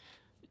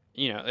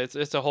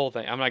 it's a whole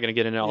thing. I'm not gonna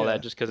get into all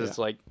that just because it's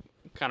like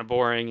kind of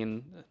boring,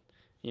 and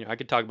I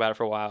could talk about it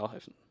for a while.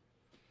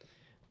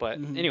 But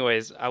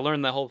anyways, I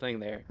learned the whole thing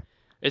there.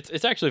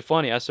 It's actually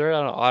funny. I started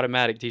on an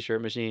automatic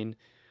t-shirt machine.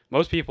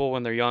 Most people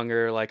when they're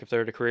younger, like if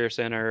they're at a career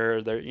center,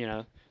 or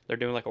they're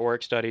doing like a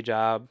work study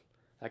job,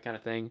 that kind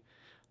of thing,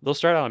 they'll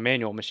start on a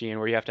manual machine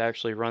where you have to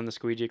actually run the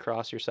squeegee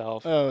across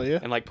yourself. Oh yeah.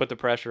 And like put the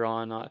pressure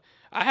on.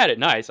 I had it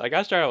nice. Like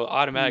I started with an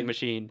automatic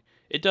machine.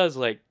 It does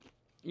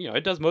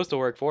it does most of the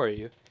work for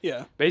you.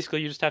 Yeah.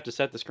 Basically, you just have to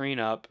set the screen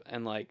up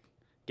and like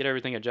get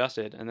everything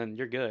adjusted, and then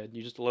you're good.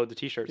 You just load the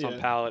t-shirts on a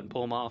pallet and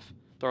pull them off,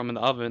 throw them in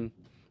the oven,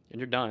 and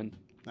you're done.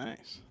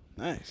 Nice.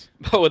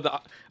 But with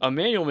a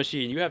manual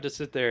machine, you have to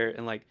sit there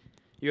and like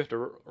you have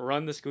to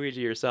run the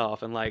squeegee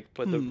yourself and like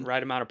put the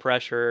right amount of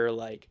pressure,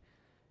 like.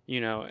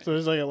 So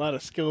there's like a lot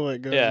of skill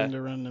that goes into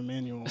running a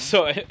manual.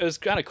 So it was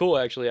kind of cool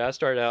actually. I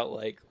started out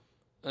like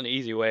an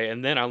easy way,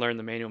 and then I learned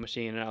the manual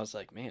machine, and I was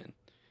like, man,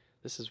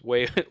 this is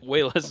way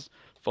less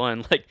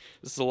fun. Like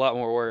this is a lot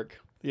more work.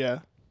 Yeah.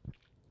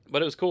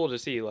 But it was cool to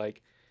see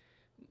like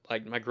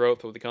my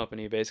growth with the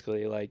company.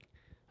 Basically, like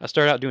I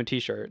started out doing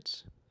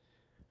t-shirts,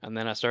 and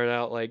then I started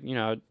out like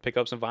I'd pick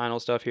up some vinyl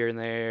stuff here and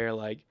there,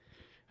 like,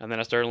 and then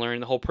I started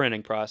learning the whole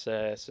printing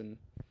process and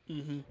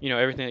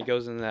everything that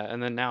goes into that.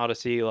 And then now to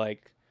see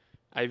like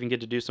I even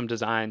get to do some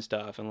design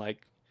stuff, and like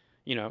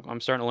I'm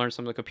starting to learn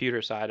some of the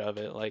computer side of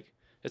it. Like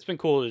it's been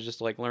cool to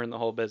just like learn the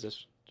whole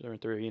business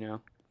through.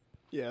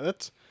 Yeah,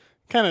 that's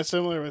kind of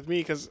similar with me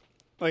because,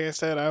 like I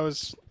said, I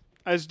just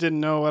didn't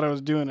know what I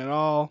was doing at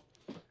all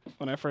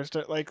when I first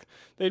started. Like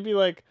they'd be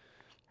like,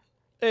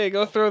 "Hey,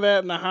 go throw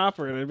that in the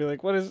hopper," and I'd be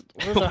like, "What is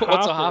a hopper?"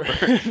 What's a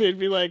hopper? They'd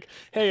be like,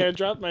 "Hey, I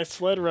dropped my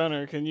sled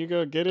runner. Can you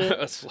go get it?"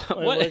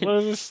 What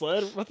is a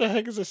sled? What the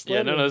heck is a sled?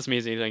 Yeah, none of this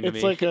means anything to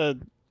me.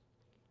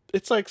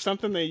 It's like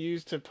something they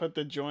use to put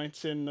the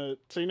joints in the.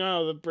 So you know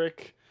how the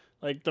brick,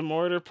 like the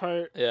mortar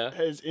part,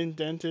 is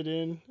indented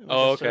in.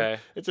 Oh, okay.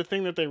 It's a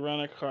thing that they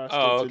run across.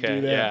 Oh, to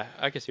do that. Yeah,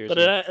 I can see what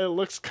you're saying. But it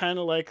looks kind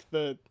of like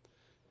the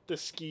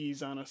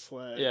skis on a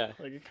sled. Yeah.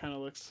 Like it kind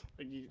of looks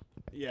like you.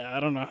 Yeah, I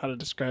don't know how to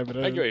describe it.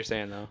 I get what you're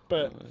saying though.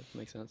 But it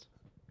makes sense.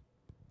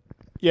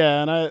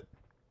 Yeah, and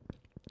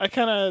I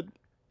kind of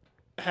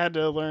had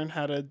to learn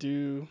how to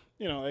do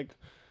like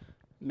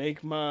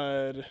make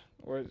mud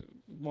or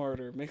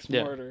mortar, mix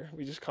mortar.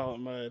 We just call it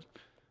mud.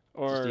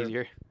 Just or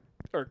easier.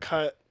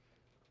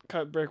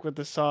 cut brick with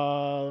the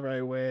saw the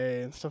right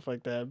way and stuff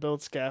like that.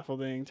 Build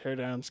scaffolding, tear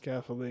down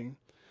scaffolding.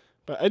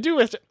 But I do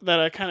wish that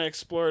I kind of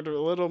explored a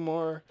little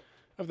more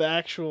of the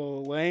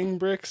actual laying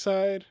brick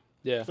side.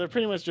 Yeah. So I've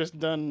pretty much just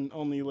done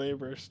only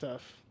labor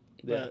stuff.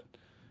 Yeah.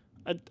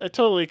 But I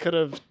totally could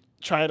have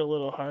tried a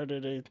little harder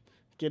to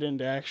get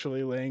into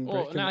actually laying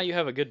brick. Well, now you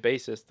have a good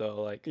basis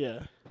though. Like, yeah.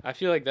 I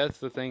feel like that's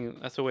the thing.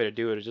 That's the way to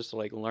do it. Is just to,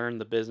 like, learn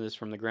the business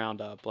from the ground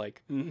up.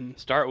 Like, Mm-hmm.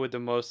 start with the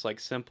most like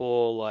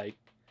simple, like,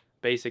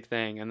 basic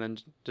thing, and then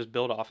just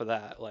build off of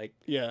that. Like,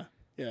 Yeah,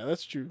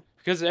 that's true.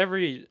 because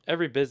every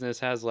business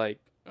has, like,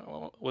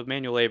 with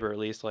manual labor at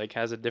least, like,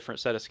 has a different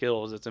set of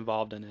skills that's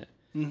involved in it.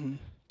 Mm-hmm.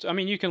 So I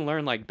mean, you can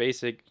learn like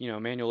basic,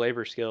 manual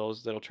labor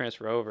skills that'll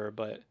transfer over,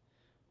 but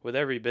with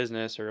every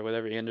business or with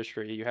every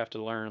industry, you have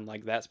to learn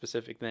like that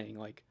specific thing.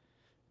 Like,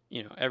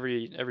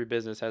 every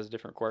business has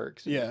different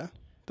quirks. Yeah,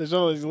 there's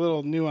all these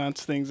little nuanced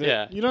things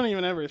that you don't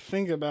even ever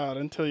think about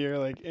until you're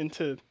like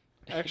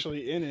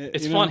actually in it.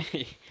 It's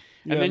funny.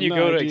 And then you no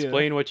go to idea.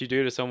 explain what you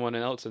do to someone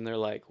else, and they're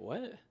like,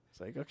 "What?"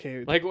 It's like,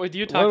 okay, Like, what are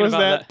you talking what was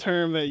about? that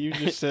term that you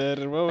just said,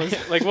 and what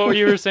was Like what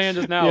you were saying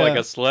just now, Yeah. like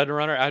a sled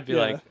runner. I'd be Yeah.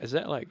 like, "Is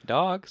that like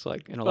dogs,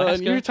 like in Well, Alaska?"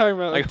 and you were talking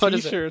about Like, what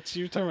is it? t-shirts.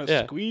 You were talking about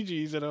Yeah.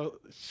 squeegees and a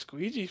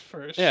squeegee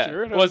for a Yeah.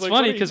 shirt. I Well, was it's like, funny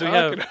what are you because we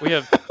talking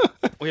have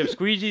about? we have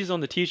squeegees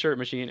on the t-shirt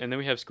machine, and then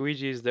we have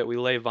squeegees that we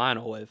lay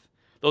vinyl with.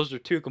 Those are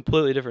two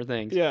completely different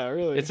things. Yeah,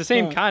 really. It's the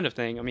same Huh. kind of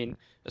thing. I mean,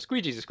 a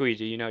squeegee's a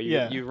squeegee.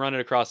 You run it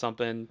across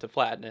something to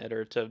flatten it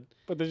or to.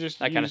 But they're just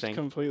that used kind of thing.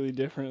 completely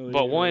differently.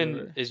 But or one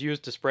whatever. is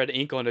used to spread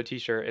ink onto a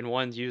t-shirt, and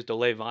one's used to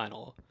lay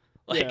vinyl.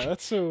 Like, yeah,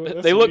 that's so.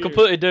 That's they look weird.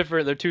 completely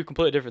different. They're two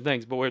completely different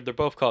things, but they're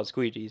both called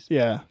squeegees.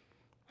 Yeah,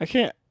 I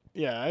can't.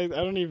 Yeah, I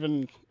don't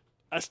even.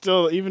 I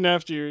still, even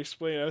after you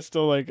explain, I was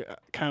still like,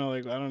 kind of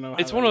like, I don't know. How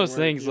It's that one of those works,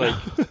 things, you know?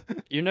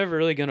 You're never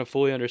really gonna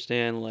fully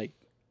understand like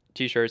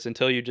t-shirts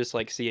until you just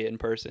like see it in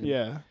person.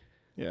 yeah.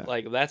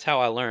 Like that's how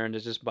I learned,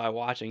 is just by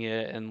watching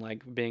it and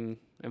like being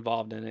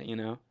involved in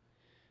it.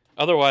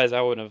 Otherwise,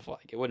 I wouldn't have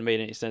it wouldn't have made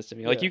any sense to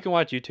me. Like Yeah. you can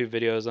watch YouTube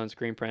videos on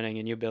screen printing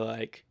and you'd be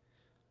like,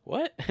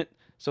 "What?"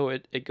 So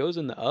it goes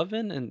in the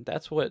oven and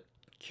that's what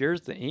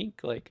cures the ink?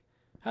 Like,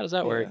 how does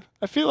that work?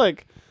 I feel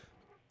like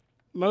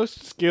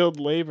most skilled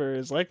labor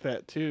is like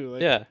that too.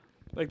 Like, Yeah.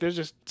 Like there's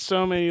just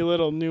so many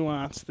little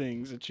nuanced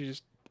things that you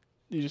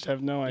just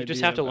have no idea. You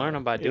just have to learn about.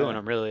 them by doing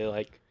them, really.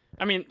 Like,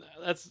 I mean,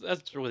 that's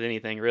with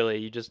anything,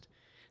 really.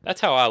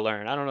 That's how I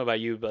learn. I don't know about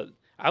you, but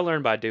I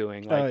learn by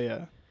doing. Like, Oh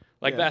yeah.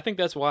 Like Yeah. I think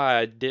that's why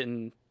I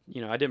didn't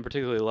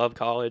particularly love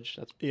college.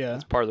 Yeah.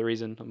 That's part of the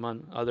reason,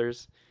 among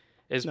others,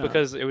 is No.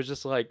 because it was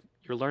just like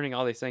you're learning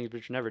all these things,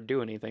 but you're never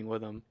doing anything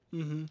with them,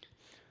 Mm-hmm.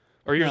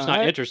 or you're No, just not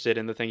I- interested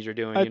in the things you're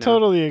doing. I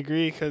totally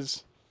agree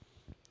because,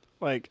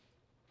 like,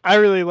 I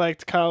really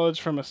liked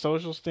college from a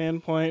social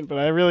standpoint, but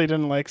I really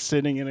didn't like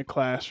sitting in a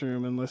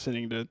classroom and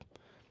listening to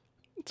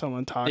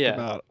someone talk Yeah.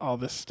 about all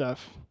this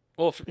stuff.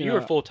 Well, you were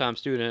a Yeah. full-time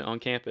student on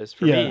campus.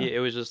 For Yeah. me, it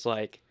was just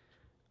like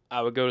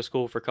I would go to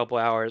school for a couple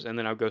hours and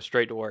then I would go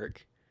straight to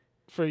work.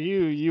 For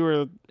you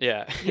were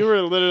Yeah.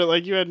 literally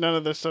like you had none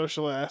of the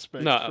social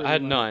aspects. No, pretty I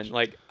had much. none.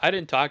 Like, I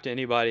didn't talk to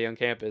anybody on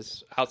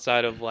campus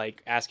outside of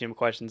like asking them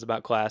questions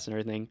about class and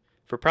everything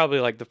for probably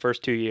like the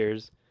first 2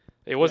 years.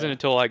 It wasn't Yeah.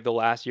 until like the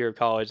last year of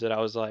college that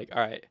I was like,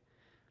 all right,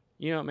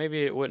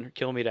 maybe it wouldn't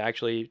kill me to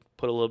actually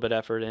put a little bit of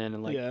effort in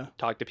and like Yeah.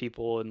 talk to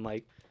people and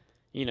like,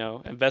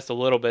 invest a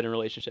little bit in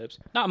relationships.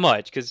 Not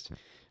much, because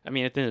I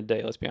mean, at the end of the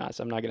day, let's be honest,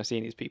 I'm not going to see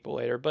these people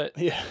later. But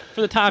Yeah.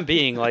 for the time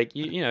being, like,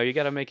 you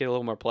got to make it a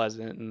little more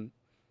pleasant and,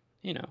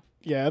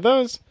 Yeah,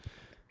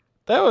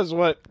 that was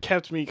what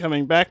kept me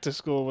coming back to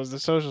school was the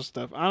social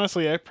stuff.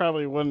 Honestly, I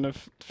probably wouldn't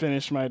have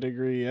finished my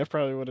degree. I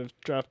probably would have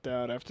dropped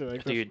out after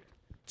like the dude,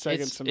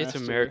 second it's semester.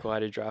 a miracle I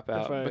did drop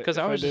out because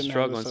I if was just didn't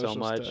have the struggling so social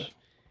much. stuff.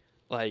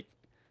 Like,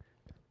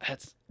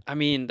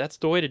 that's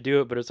the way to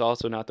do it, but it's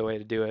also not the way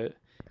to do it.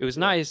 It was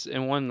nice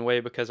in one way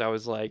because I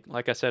was like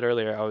I said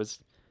earlier, I was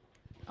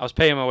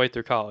paying my way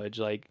through college.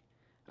 Like,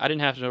 I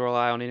didn't have to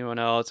rely on anyone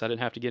else. I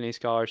didn't have to get any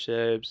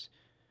scholarships.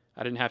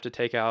 I didn't have to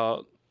take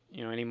out,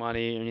 any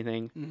money or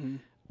anything. Mm-hmm.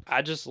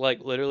 I just like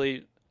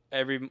literally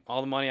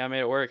all the money I made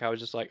at work, I was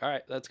just like, all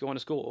right, let's go into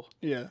school.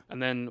 Yeah.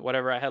 And then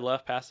whatever I had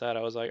left past that,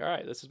 I was like, all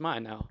right, this is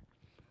mine now.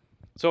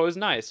 So it was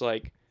nice,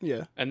 like,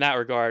 Yeah. in that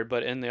regard.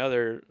 But in the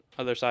other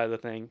side of the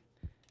thing,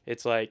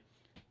 it's like,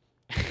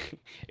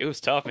 it was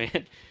tough,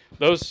 man.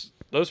 Those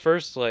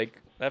first, like,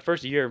 that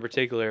first year in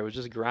particular was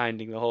just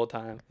grinding the whole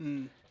time.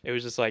 Mm. It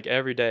was just like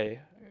every day,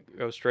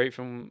 go straight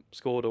from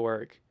school to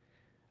work.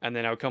 And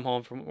then I would come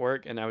home from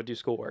work and I would do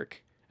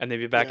schoolwork. And then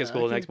be back Yeah, at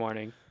school the next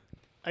morning.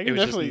 I It can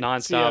was just definitely see how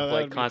nonstop, that'd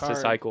like, be constant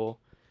hard. cycle.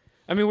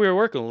 I mean, we were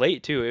working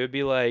late, too. It would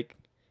be like,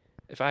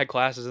 if I had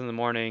classes in the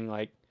morning,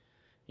 like,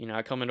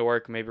 I come into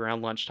work maybe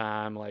around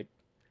lunchtime, like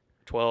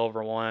 12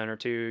 or 1 or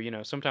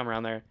 2, sometime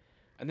around there.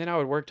 And then I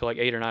would work till like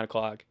 8 or 9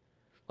 o'clock,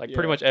 like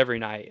pretty Yeah. much every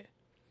night.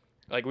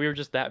 Like, we were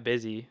just that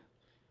busy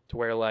to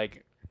where,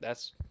 like, that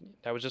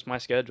was just my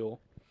schedule.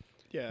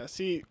 Yeah.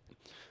 See,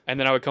 and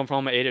then I would come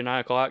home at 8 or 9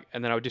 o'clock,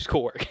 and then I would do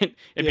schoolwork and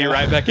be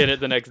right back in it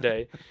the next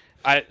day.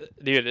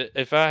 Dude,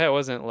 if I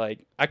wasn't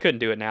like, I couldn't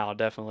do it now,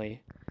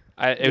 definitely.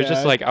 It was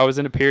just like I was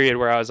in a period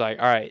where I was like,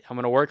 all right, I'm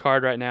going to work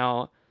hard right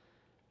now.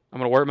 I'm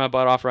going to work my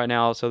butt off right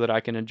now so that I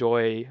can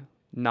enjoy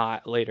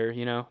not later,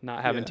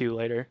 not having to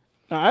later.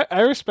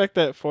 I respect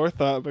that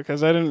forethought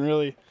because I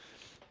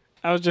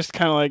was just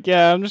kind of like,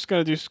 yeah, I'm just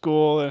going to do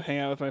school and hang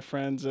out with my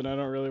friends, and I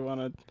don't really want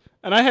to.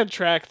 And I had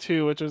track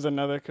too, which was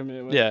another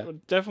commitment. Yeah.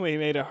 It definitely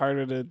made it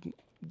harder to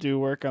do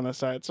work on the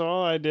side. So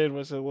all I did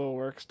was a little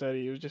work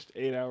study. It was just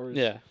 8 hours.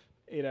 Yeah.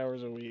 8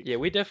 hours a week. Yeah,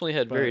 we definitely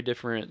had very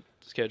different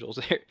schedules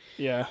there.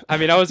 Yeah. I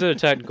mean, I was at a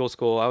technical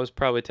school. I was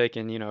probably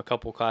taking, a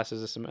couple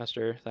classes a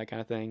semester, that kind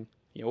of thing.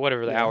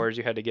 Whatever the hours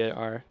you had to get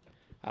are.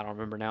 I don't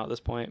remember now at this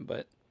point,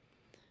 but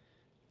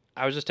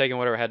I was just taking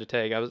whatever I had to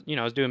take. I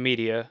was doing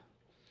media.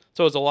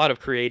 So it was a lot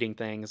of creating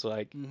things.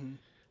 Like,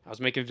 I was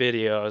making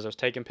videos. I was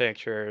taking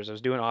pictures. I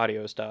was doing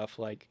audio stuff.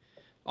 Like,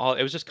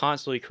 it was just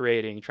constantly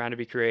creating, trying to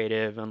be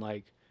creative. And,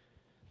 like,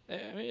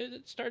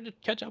 it started to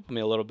catch up with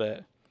me a little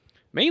bit.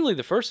 Mainly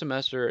the first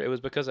semester, it was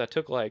because I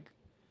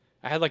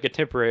had like a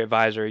temporary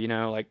advisor,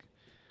 like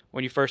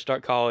when you first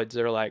start college,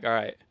 they're like, all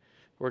right,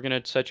 we're going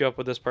to set you up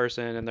with this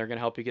person and they're going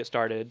to help you get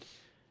started.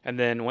 And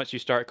then once you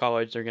start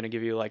college, they're going to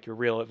give you like your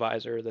real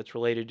advisor that's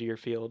related to your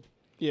field.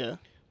 Yeah.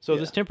 So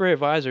this temporary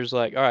advisor is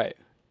like, all right,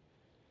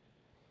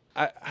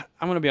 I'm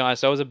going to be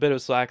honest, I was a bit of a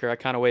slacker. I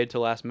kind of waited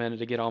till last minute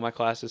to get all my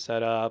classes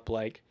set up,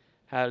 like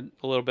had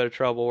a little bit of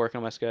trouble working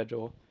on my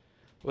schedule.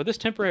 But this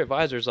temporary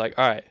advisor is like,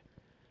 all right,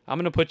 I'm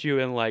going to put you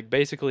in like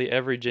basically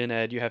every gen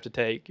ed you have to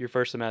take your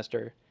first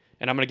semester,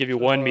 and I'm going to give you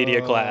one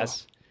media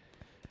class.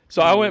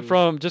 So I went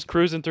from just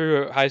cruising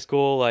through high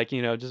school, like,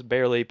 just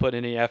barely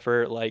putting any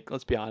effort. Like,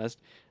 let's be honest.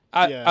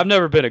 I've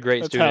never been a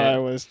great student. That's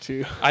how I was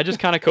too. I just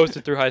kind of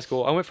coasted through high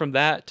school. I went from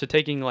that to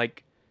taking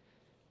like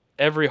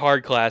every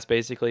hard class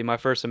basically my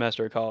first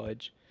semester of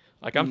college.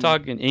 Like I'm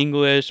talking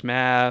English,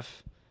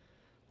 math,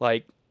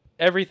 like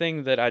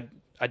everything that I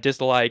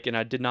dislike and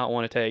I did not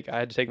want to take. I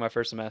had to take my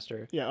first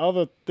semester. Yeah, all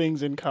the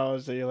things in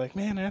college that you're like,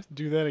 man, I have to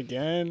do that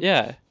again.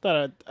 Yeah.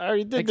 Thought I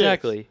already did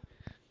exactly.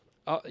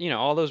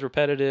 All those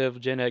repetitive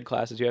gen ed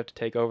classes you have to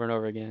take over and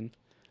over again.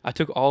 I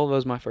took all of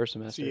those my first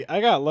semester. See, I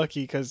got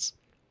lucky because,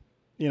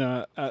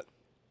 at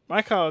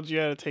my college you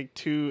had to take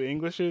 2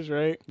 Englishes,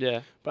 right?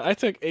 Yeah. But I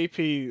took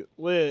AP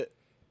Lit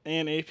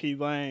and AP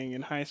Lang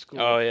in high school.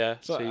 Oh, yeah.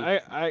 So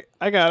I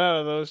got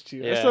out of those 2.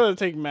 Yeah. I still had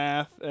to take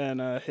math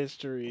and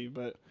history,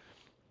 but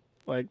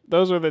like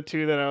those were the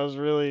 2 that I was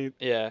really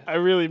I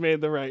really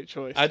made the right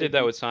choice. I did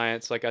that with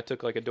science. Like I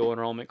took like a dual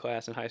enrollment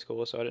class in high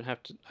school, so I didn't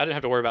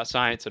have to worry about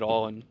science at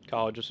all in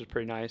college, which was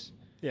pretty nice.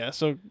 Yeah,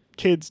 so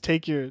kids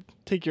take your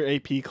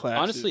AP classes.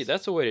 Honestly,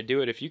 that's the way to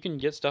do it. If you can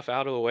get stuff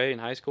out of the way in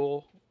high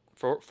school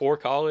for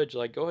college,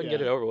 like go ahead and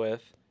get it over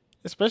with.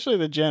 Especially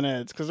the gen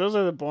eds, because those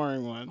are the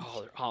boring ones.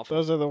 Oh, they're awful.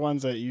 Those are the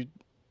ones that you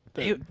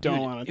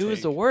don't want to take. It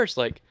was the worst.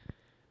 Like,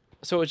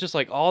 so it was just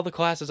like all the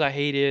classes I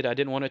hated, I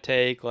didn't want to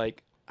take.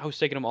 Like, I was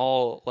taking them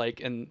all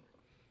like in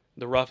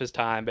the roughest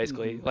time,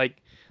 basically. Like,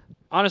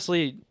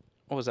 honestly,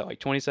 what was that, like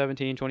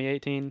 2017,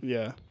 2018?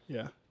 Yeah.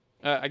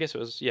 I guess it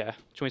was,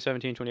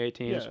 2017,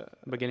 2018, was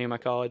the beginning of my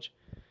college.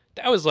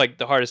 That was like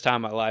the hardest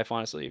time of my life,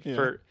 honestly,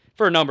 for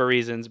a number of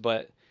reasons,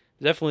 but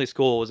definitely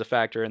school was a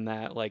factor in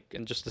that, like,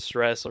 and just the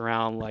stress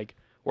around like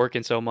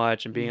working so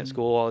much and being at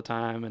school all the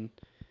time. And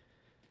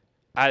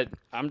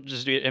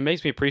it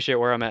makes me appreciate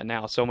where I'm at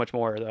now so much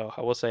more, though.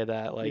 I will say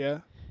that, like,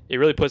 it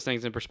really puts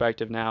things in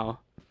perspective now.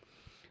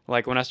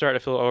 Like when I start to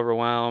feel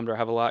overwhelmed or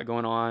have a lot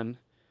going on,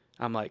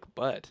 I'm like,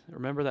 but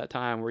remember that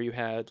time where you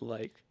had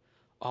like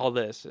all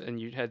this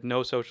and you had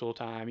no social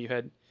time.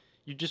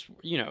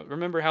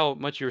 Remember how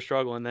much you were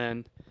struggling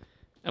then,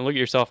 and look at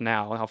yourself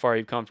now and how far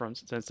you've come from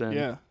since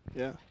then.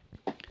 Yeah.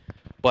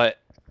 But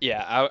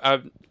yeah, I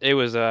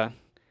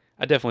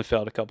definitely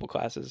failed a couple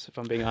classes, if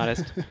I'm being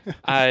honest.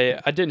 I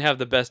didn't have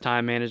the best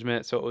time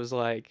management, so it was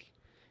like,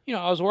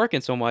 I was working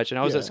so much and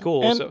I was at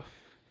school. And so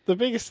the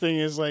biggest thing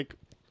is like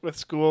with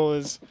school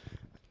is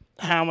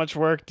how much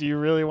work do you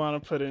really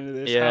want to put into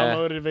this? Yeah. How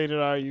motivated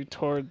are you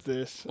towards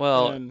this?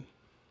 Well,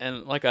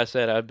 and like I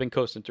said, I've been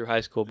coasting through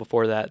high school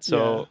before that,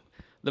 so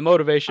the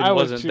motivation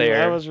wasn't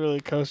there. I was really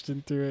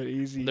coasting through it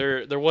easy.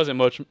 There wasn't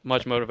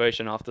much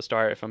motivation off the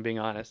start, if I'm being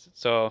honest.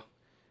 So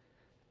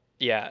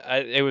yeah,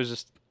 it was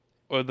just,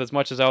 with as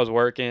much as I was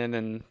working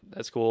and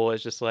at school,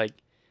 it's just like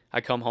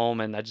I come home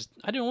and I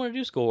didn't want to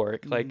do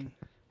schoolwork. Like,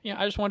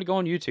 I just wanted to go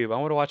on YouTube. I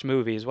wanted to watch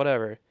movies,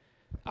 whatever.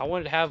 I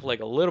wanted to have like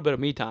a little bit of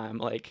me time,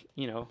 like,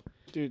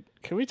 Dude,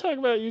 can we talk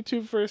about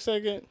YouTube for a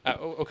second?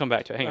 We'll come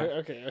back to it. Hang on.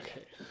 Okay.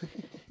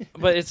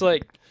 But it's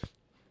like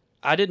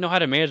I didn't know how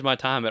to manage my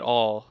time at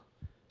all,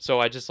 so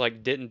I just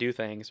like didn't do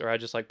things, or I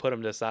just like put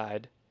them to the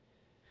side.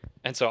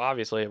 And so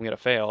obviously I'm gonna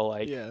fail.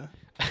 Like,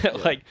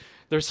 like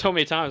there's so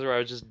many times where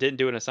I just didn't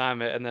do an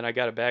assignment and then I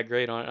got a bad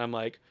grade on it. And I'm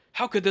like,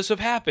 how could this have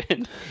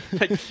happened?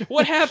 Like,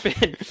 what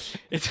happened?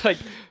 It's like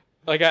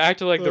I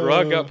acted like the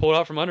rug got pulled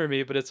out from under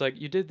me, but it's like,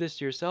 you did this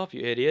to yourself,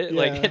 you idiot.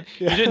 Like,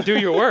 you didn't do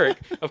your work.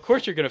 Of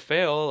course you're gonna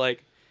fail.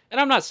 Like, And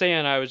I'm not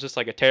saying I was just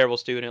like a terrible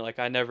student. Like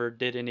I never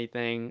did any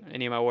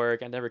of my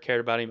work. I never cared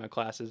about any of my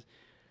classes.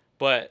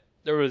 But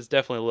there was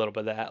definitely a little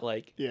bit of that.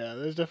 Like Yeah,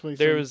 there's definitely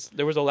there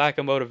was a lack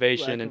of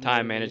motivation and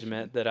time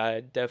management that I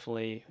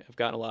definitely have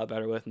gotten a lot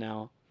better with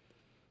now.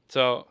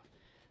 So,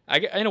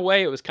 in a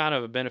way, it was kind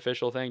of a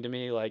beneficial thing to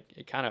me. Like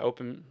it kind of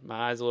opened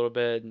my eyes a little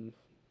bit, and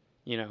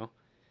you know,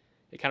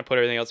 it kind of put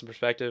everything else in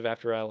perspective.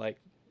 After I like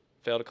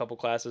failed a couple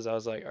classes, I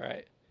was like, all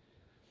right,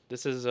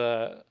 this is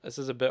a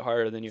bit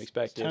harder than you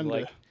expected.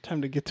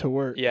 Time to get to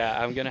work.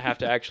 Yeah, I'm gonna have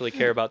to actually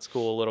care about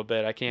school a little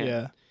bit. I can't.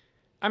 Yeah.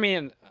 I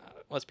mean,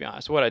 let's be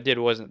honest. What I did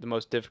wasn't the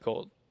most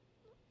difficult,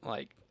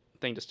 like,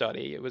 thing to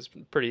study. It was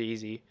pretty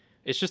easy.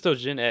 It's just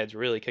those gen eds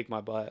really kicked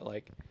my butt.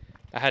 Like,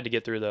 I had to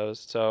get through those.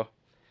 So,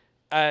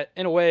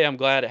 in a way, I'm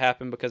glad it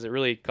happened because it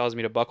really caused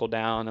me to buckle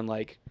down and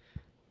like.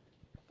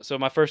 So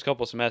my first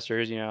couple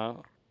semesters, you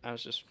know, I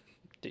was just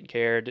didn't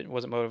care,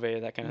 wasn't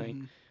motivated, that kind of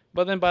thing.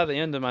 But then by the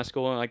end of my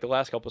school, and like the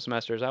last couple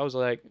semesters, I was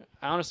like,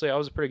 honestly, I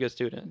was a pretty good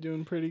student.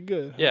 Doing pretty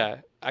good. Huh? Yeah,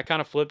 I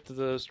kind of flipped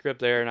the script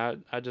there,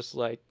 and I just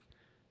like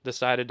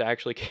decided to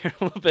actually care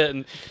a little bit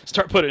and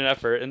start putting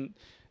effort, and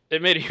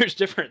it made a huge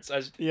difference.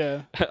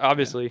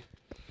 Obviously. Yeah.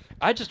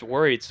 I just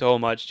worried so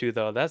much too,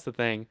 though. That's the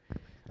thing.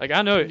 Like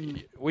I know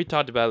we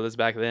talked about this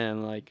back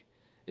then. Like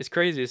it's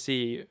crazy to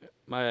see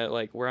my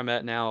like where I'm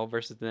at now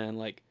versus then.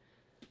 Like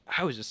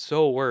I was just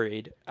so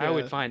worried. Yeah. I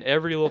would find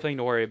every little thing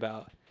to worry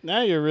about.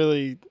 Now you're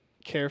really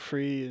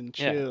carefree and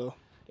chill. Yeah.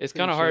 It's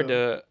kind of hard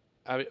to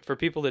for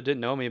people that didn't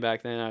know me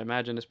back then. I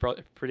imagine it's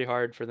probably pretty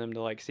hard for them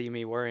to like see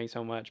me worrying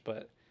so much,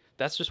 but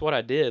that's just what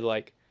I did.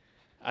 Like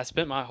I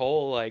spent my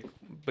whole like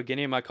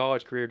beginning of my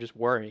college career just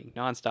worrying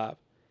nonstop.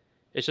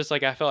 It's just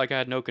like I felt like I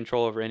had no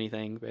control over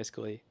anything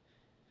basically,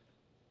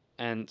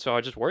 and so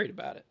I just worried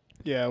about it.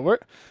 Yeah,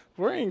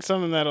 worrying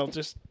something that'll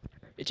just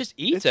it just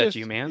eats at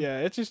you, man. Yeah,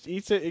 it just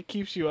eats it. It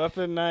keeps you up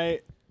at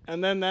night,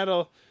 and then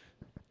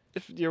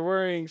if your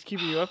worrying's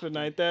keeping you up at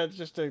night, that's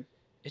just a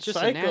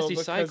nasty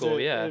cycle.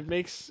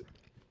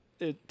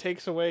 It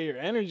takes away your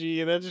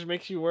energy, and that just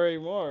makes you worry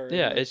more.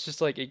 Yeah, it's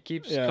just like it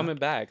keeps coming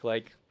back.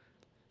 Like,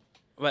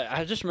 but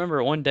I just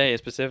remember one day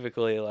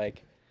specifically,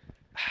 like,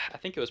 I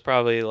think it was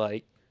probably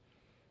like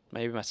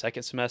maybe my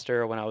second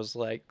semester when I was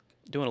like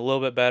doing a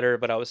little bit better,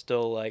 but I was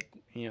still like,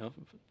 you know,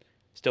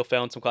 still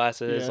failing some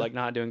classes, like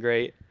not doing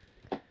great.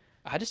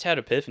 I just had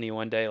an epiphany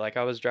one day. Like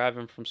I was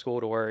driving from school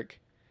to work,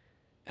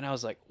 and I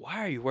was like, "Why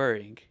are you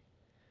worrying?"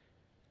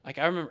 Like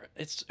I remember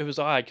it was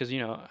odd because, you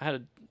know, I had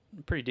a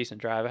pretty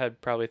decent drive. I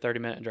had probably a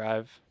 30-minute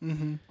drive.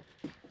 Mm-hmm.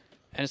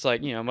 And it's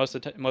like, you know,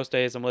 most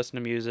days I'm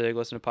listening to music,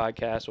 listening to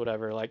podcasts,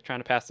 whatever, like trying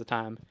to pass the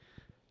time.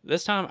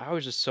 This time I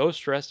was just so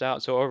stressed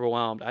out, so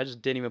overwhelmed. I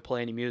just didn't even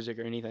play any music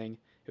or anything.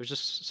 It was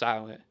just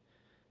silent.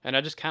 And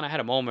I just kind of had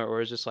a moment where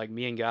it was just like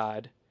me and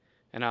God.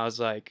 And I was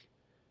like,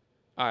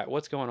 all right,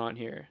 what's going on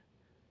here?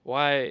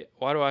 Why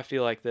do I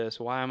feel like this?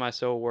 Why am I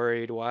so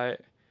worried?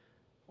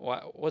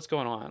 What's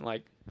going on?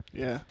 Like,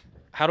 yeah.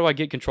 How do I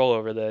get control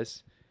over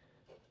this?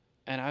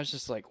 And I was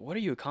just like, what are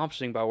you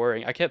accomplishing by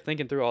worrying? I kept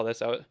thinking through all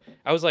this.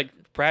 I was like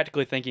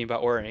practically thinking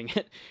about worrying.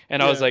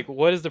 And I was like,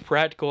 what is the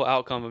practical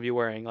outcome of you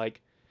worrying?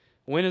 Like,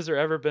 when has there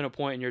ever been a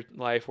point in your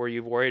life where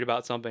you've worried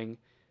about something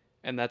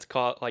and that's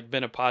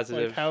been a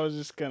positive? Like, how is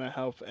this going to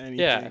help anything?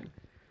 Yeah.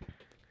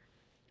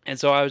 And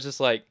so I was just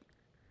like,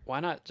 why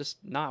not just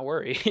not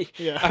worry?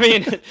 Yeah. I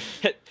mean,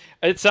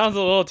 it sounds a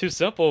little too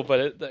simple,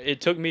 but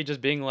it took me just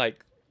being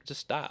like,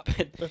 just stop.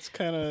 That's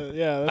kind of,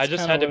 yeah. That's I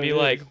just had to be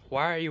like,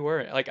 why are you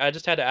worrying? Like, I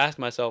just had to ask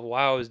myself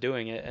why I was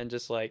doing it, and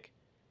just like,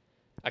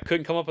 I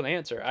couldn't come up with an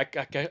answer. I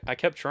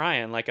kept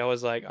trying. Like, I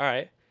was like, all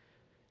right.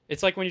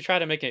 It's like when you try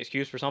to make an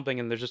excuse for something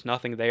and there's just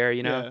nothing there,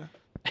 you know?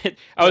 Yeah.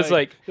 I was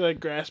like, you're like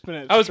grasping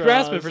at I was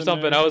grasping for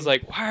something. I was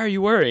like, why are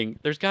you worrying?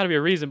 There's got to be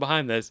a reason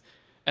behind this.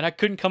 And I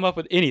couldn't come up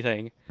with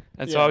anything.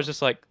 And so I was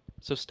just like,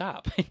 so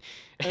stop.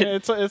 And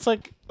it's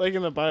like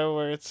in the Bible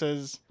where it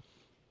says,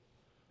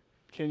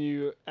 can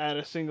you add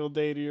a single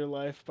day to your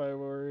life by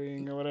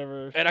worrying or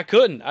whatever? And I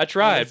couldn't. I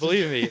tried,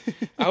 believe me.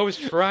 I was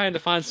trying to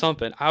find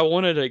something. I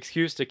wanted an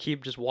excuse to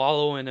keep just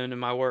wallowing in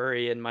my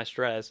worry and my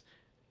stress.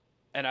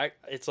 And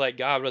it's like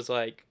God was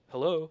like,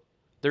 hello,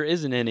 there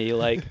isn't any.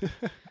 Like,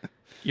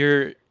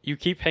 you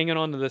keep hanging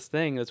on to this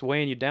thing that's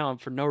weighing you down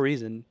for no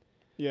reason.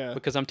 Yeah.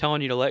 Because I'm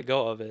telling you to let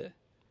go of it.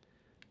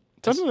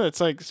 Something that's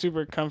like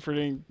super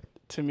comforting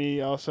to me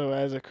also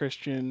as a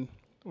Christian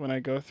when I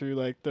go through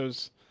like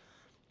those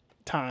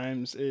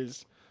times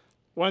is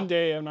one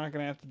day I'm not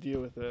going to have to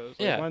deal with those.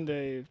 Like, one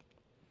day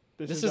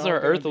this is our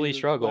earthly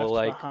struggle,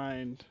 like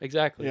behind.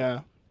 Exactly. Yeah.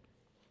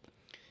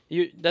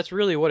 That's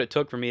really what it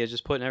took for me, is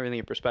just putting everything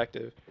in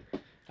perspective.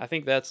 I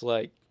think that's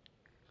like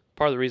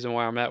part of the reason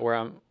why I'm at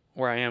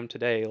where I am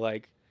today,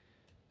 like,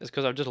 is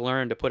because I've just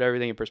learned to put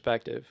everything in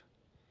perspective.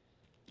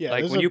 Yeah.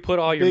 Like when you put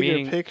all your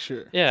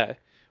picture. Yeah.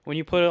 When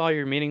you put all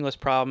your meaningless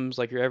problems,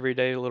 like your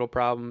everyday little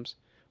problems,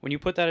 when you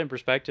put that in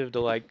perspective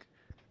to like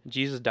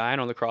Jesus dying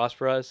on the cross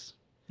for us,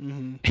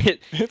 mm-hmm.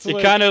 it's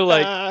kind of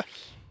like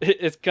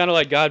it's kind of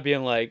like God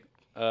being like,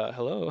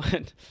 hello.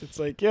 It's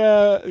like,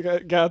 yeah,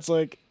 God's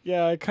like,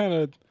 yeah,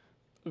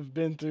 have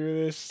been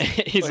through this.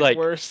 He's like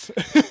worse.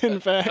 In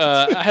fact,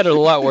 I had it a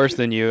lot worse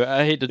than you.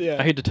 I hate to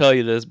Yeah. tell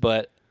you this,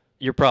 but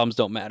your problems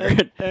don't matter.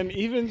 and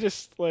even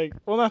just like,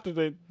 well, not that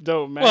they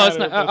don't matter. Well, it's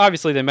not but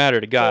obviously they matter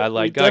to God. but we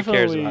Like God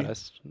cares definitely- about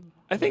us.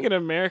 I think in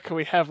America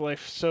we have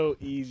life so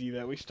easy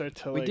that we start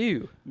to We like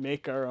do.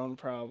 make our own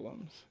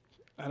problems.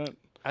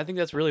 I think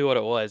that's really what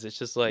it was. It's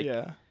just like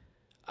Yeah.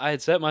 I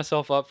had set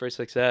myself up for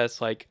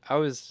success. Like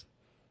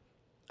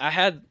I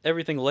had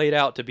everything laid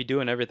out to be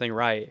doing everything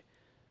right,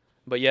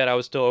 but yet I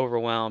was still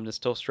overwhelmed and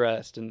still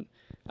stressed. And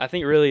I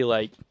think really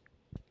like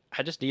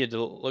I just needed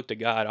to look to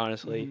God,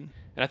 honestly. Mhm.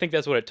 And I think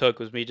that's what it took,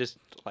 was me just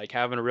like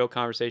having a real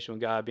conversation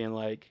with God, being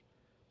like,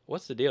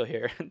 "What's the deal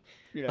here?"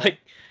 Yeah. Like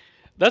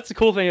that's the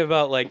cool thing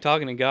about like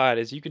talking to God,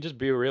 is you can just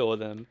be real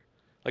with him.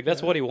 Like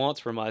that's Yeah. what he wants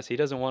from us. He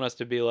doesn't want us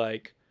to be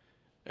like,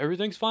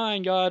 "Everything's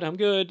fine, God, I'm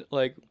good.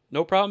 Like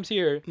no problems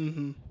here."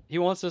 Mhm. He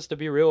wants us to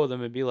be real with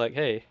him and be like,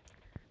 "Hey,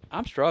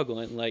 I'm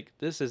struggling. Like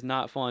this is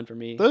not fun for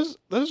me." Those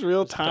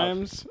real It's tough.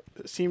 times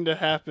seem to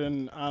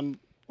happen on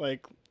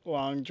like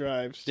long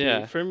drives too.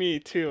 Yeah. For me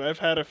too. I've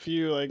had a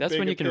few like That's big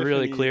when you can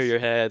really clear epiphanies. your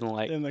head and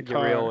like in the get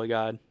real car. with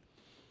God.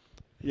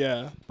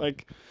 Yeah,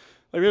 like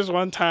there's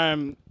one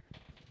time,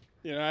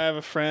 I have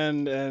a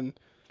friend and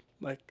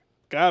like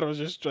God was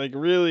just like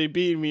really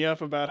beating me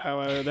up about how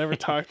I would never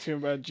talk to him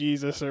about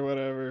Jesus or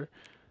whatever,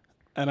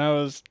 and I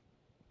was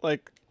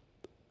like,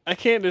 I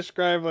can't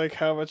describe like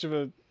how much of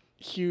a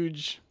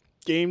huge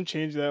game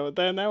changer that was.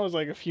 That was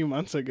like a few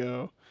months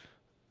ago,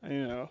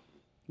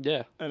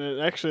 Yeah. and it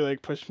actually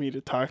like pushed me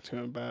to talk to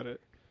him about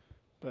it,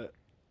 but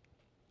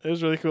it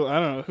was really cool. I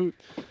don't know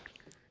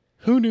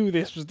who knew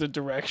this was the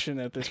direction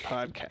that this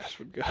podcast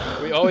would go.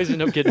 We always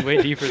end up getting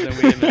way deeper than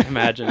we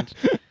imagined.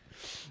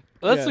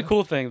 Well, that's the Yeah.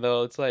 cool thing,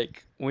 though. It's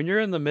like when you're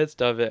in the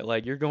midst of it,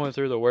 like you're going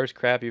through the worst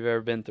crap you've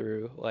ever been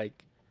through, like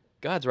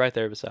God's right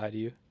there beside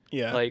you.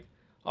 Yeah. Like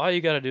all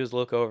you got to do is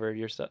look over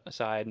your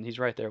side, and He's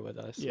right there with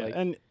us. Yeah,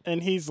 Like,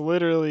 and he's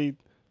literally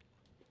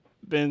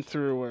been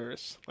through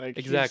worse. Like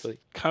Exactly.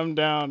 he's come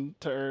down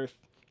to earth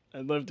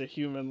and lived a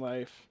human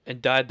life,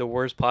 and died the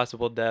worst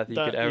possible death you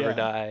could ever yeah.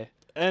 die.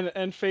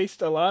 and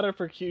faced a lot of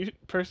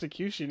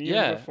persecution even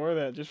Yeah, before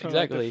that, just from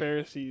like exactly. the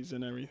Pharisees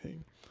and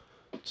everything.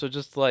 So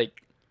just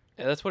like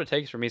that's what it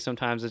takes for me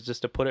sometimes, is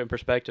just to put it in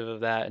perspective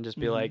of that and just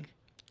be Mhm. like,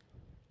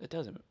 it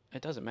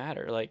doesn't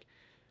matter. Like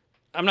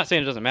I'm not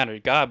saying it doesn't matter to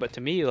God, but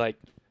to me, like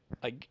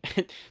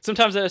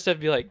sometimes I just have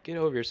to be like, get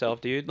over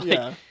yourself, dude.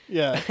 Like,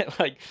 Yeah,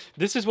 like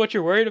this is what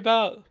you're worried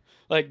about.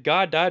 Like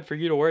God died for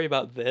you to worry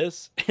about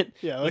this.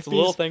 yeah. This Like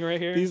little thing right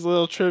here. these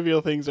little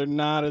trivial things are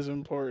not as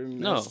important.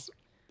 No. as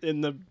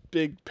in the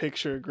big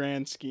picture,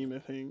 grand scheme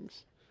of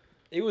things.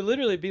 It would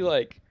literally be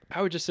like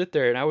I would just sit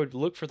there and I would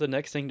look for the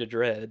next thing to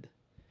dread.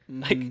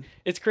 Like Mhm.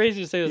 it's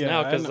crazy to say this Yeah,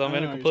 now I because know- I'm I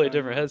in know a what you're completely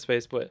talking different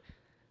headspace, but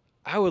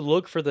I would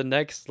look for the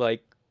next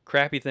like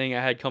crappy thing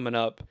I had coming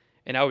up,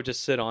 and I would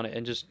just sit on it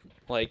and just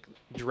like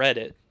dread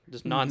it,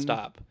 just Mhm.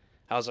 nonstop.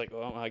 I was like,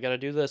 well, I got to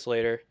do this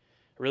later.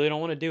 I really don't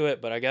want to do it,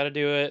 but I got to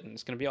do it, and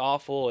it's gonna be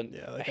awful, and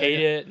Yeah, I like, hate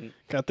it. And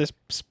Got this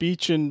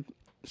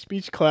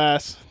speech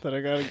class that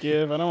I gotta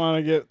give. I don't want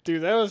to get,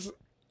 dude.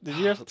 Did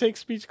you have to take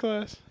speech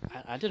class?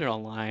 I did it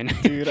online.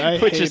 Dude, I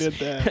Which hated is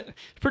that.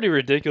 pretty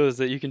ridiculous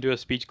that you can do a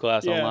speech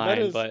class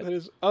online, but that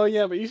is. Oh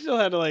yeah, but you still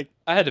had to like.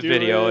 I had to do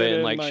video it it and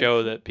and, like like,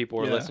 show that people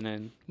were yeah.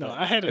 listening. No, but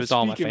I had to it was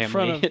all my speak in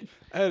front family. of.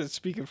 I had to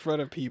speak in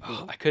front of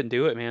people. I couldn't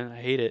do it, man. I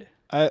hate it.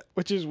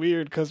 Which is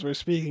weird because we're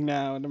speaking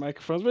now into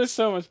microphones, but it's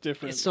so much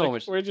different. It's so Like,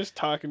 much- We're just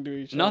talking to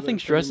each other. Nothing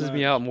pretty stresses me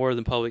much. out more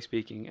than public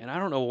speaking, and I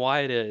don't know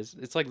why it is.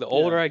 It's like the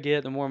older Yeah. I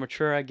get, the more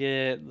mature I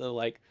get, the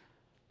like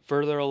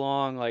further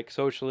along, like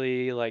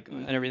socially, like Mhm.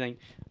 and everything.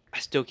 I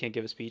still can't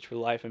give a speech for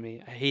the life of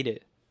me. I hate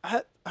it.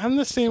 I'm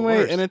the same the way,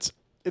 worst. and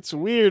it's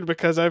weird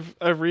because I've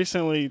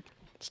recently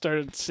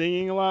started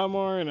singing a lot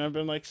more, and I've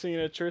been like singing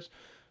at church.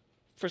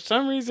 For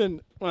some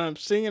reason, when I'm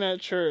singing at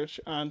church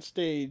on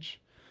stage,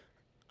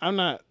 I'm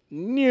not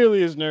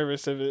nearly as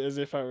nervous as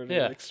if I were to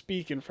Yeah. like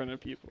speak in front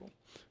of people.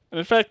 And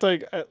in fact,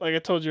 like I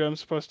told you, I'm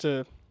supposed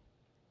to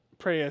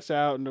pray us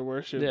out and to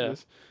worship. Yeah.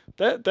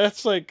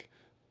 That's like,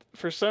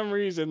 for some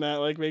reason that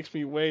like makes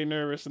me way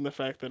nervous in the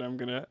fact that I'm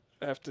gonna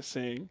have to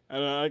sing.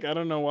 I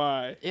don't know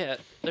why. Yeah,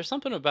 there's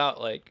something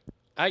about like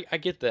I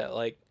get that.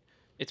 Like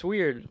it's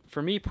weird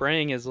for me.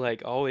 Praying is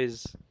like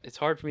always. It's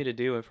hard for me to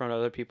do in front of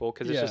other people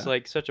because it's just Yeah.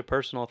 like such a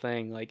personal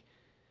thing. Like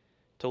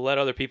to let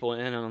other people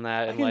in on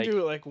that, I and can like, do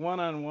it like one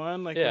on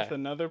one, like Yeah. with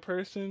another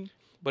person.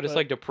 but it's but-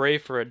 like to pray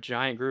for a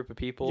giant group of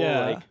people.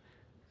 Yeah. Like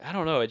I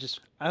don't know. It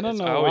just I don't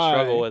know I always why.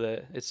 struggle with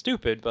it. It's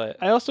stupid, but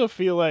I also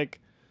feel like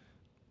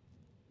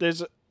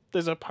there's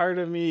a part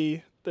of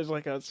me, there's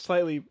like a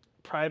slightly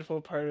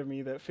prideful part of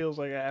me that feels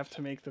like I have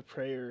to make the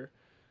prayer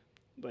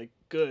like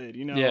good,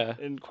 Yeah.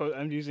 In quote,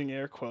 I'm using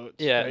air quotes.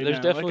 yeah, right there's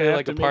now. definitely I have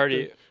like to a make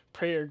party. the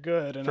prayer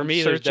good, and For I'm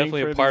me, there's searching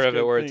definitely for a part these of it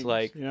good where it's things,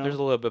 like you know? there's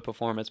a little bit of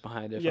performance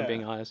behind it. If Yeah. I'm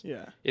being honest,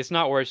 Yeah. it's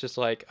not where it's just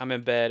like I'm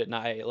in bed at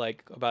night,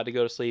 like about to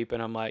go to sleep,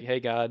 and I'm like, "Hey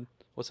God,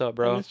 What's up,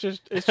 bro? And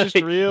it's just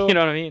real. You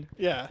know what I mean?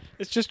 Yeah,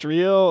 it's just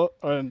real,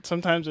 and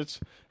sometimes it's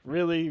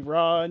really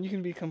raw, and you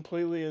can be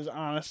completely as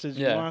honest as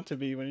you want to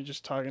be when you're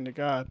just talking to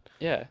God.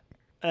 Yeah.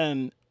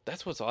 And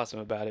that's what's awesome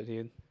about it,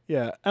 dude.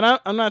 Yeah, and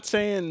I'm not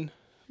saying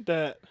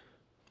that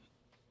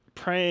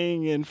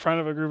praying in front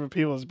of a group of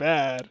people is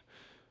bad,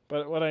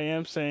 but what I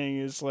am saying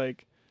is,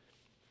 like,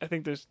 I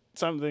think there's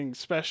something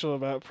special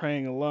about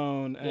praying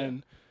alone,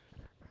 and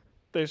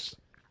there's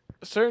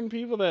certain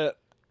people that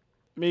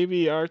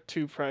maybe are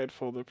too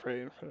prideful to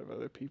pray in front of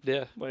other people.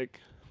 Yeah.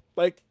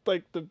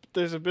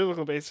 There's a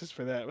biblical basis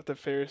for that with the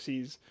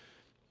Pharisees.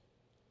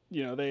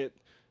 You know, they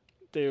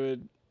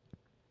would.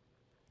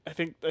 I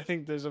think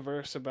there's a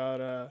verse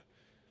about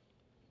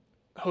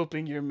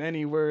hoping your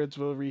many words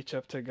will reach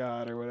up to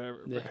God or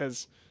whatever,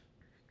 because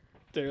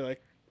they're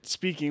like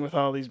speaking with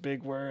all these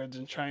big words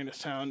and trying to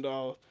sound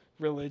all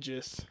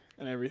religious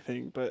and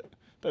everything, but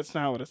that's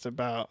not what it's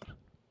about,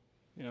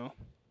 you know?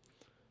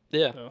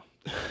 Yeah. So.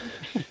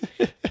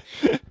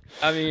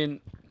 I mean,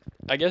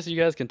 I guess you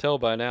guys can tell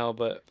by now,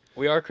 but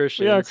we are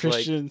Christians. We are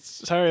Christians.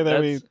 Like, sorry that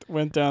we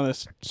went down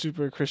this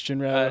super Christian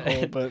rabbit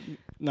hole, but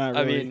not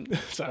really. I mean,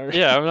 sorry.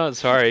 Yeah, I'm not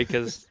sorry,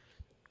 because,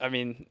 I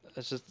mean,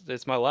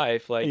 it's my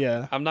life. Like,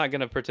 I'm not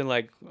going to pretend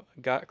like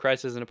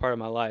Christ isn't a part of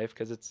my life,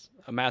 because it's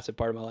a massive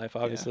part of my life,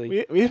 obviously.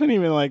 Yeah. We haven't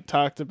even, like,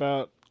 talked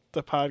about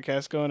the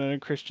podcast going in a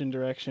Christian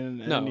direction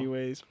in any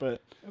ways,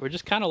 but we're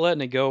just kind of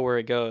letting it go where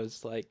it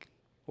goes, like,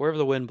 wherever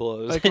the wind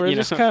blows. Like, we're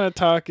just kind of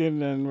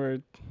talking,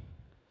 and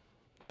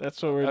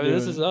that's what we're doing.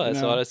 This is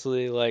us,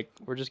 honestly. Like,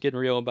 we're just getting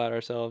real about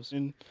ourselves.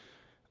 And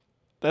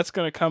that's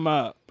going to come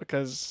up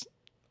because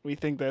we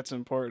think that's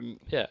important.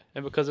 Yeah,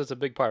 and because it's a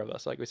big part of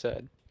us, like we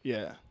said.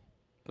 Yeah.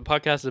 The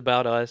podcast is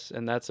about us,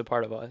 and that's a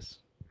part of us.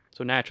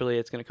 So naturally,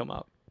 it's going to come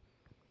up.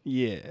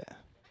 Yeah.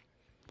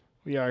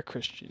 We are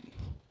Christian.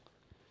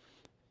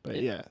 But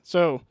yeah,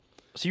 so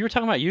you were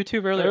talking about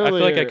YouTube earlier? I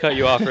feel like I cut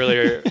you off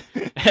earlier,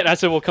 and I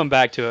said we'll come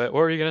back to it. What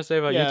were you going to say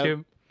about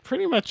YouTube?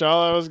 Pretty much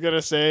all I was going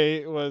to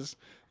say was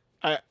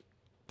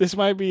this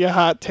might be a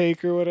hot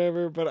take or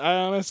whatever, but I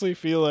honestly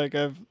feel like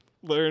I've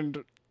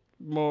learned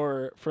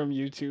more from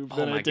YouTube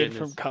than I did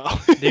from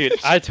college. Dude,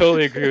 I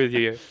totally agree with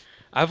you.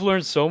 I've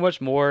learned so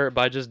much more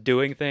by just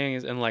doing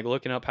things and like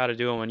looking up how to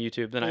do them on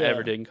YouTube than I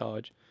ever did in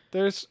college.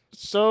 There's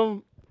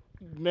so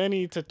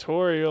many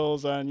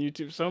tutorials on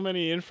YouTube, so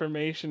many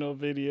informational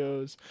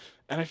videos,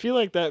 and I feel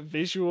like that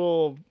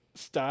visual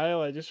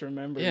style I just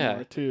remember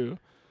more too.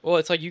 Well,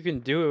 it's like you can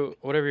do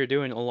whatever you're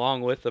doing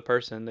along with the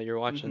person that you're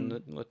watching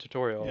the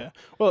tutorial. Yeah.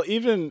 Well,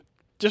 even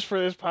just for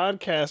this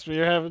podcast, we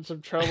were having some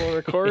trouble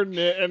recording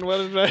it, and what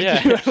did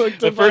I do?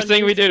 The first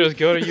thing we did was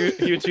go to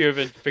YouTube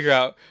and figure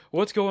out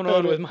what's going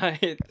on with my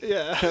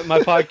my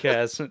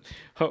podcast.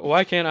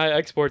 Why can't I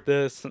export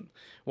this?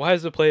 Why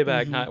is the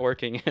playback not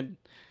working?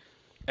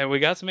 And we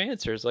got some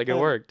answers. Like, it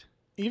worked.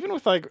 Even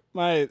with, like,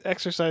 my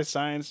exercise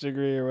science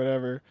degree or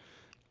whatever,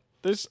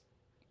 there's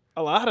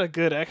a lot of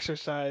good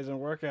exercise and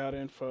workout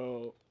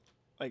info,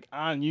 like,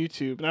 on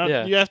YouTube.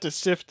 Now, you have to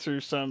sift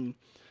through some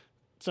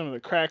of the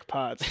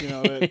crackpots, you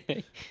know,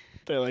 that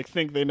they, like,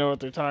 think they know what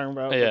they're talking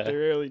about, but they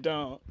really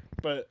don't.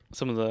 But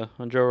some of the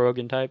Joe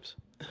Rogan types.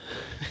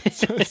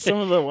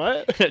 Some of the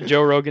what?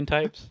 Joe Rogan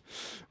types.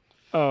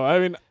 Oh, I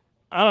mean,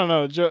 I don't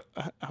know.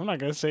 I'm not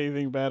going to say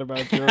anything bad about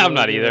Joe I'm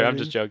not either. I'm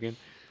just joking.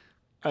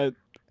 I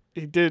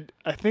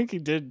think he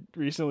did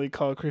recently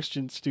call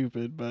Christian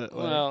stupid, but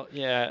like, well,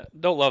 yeah,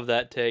 don't love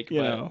that take,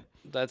 but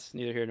that's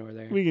neither here nor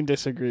there. We can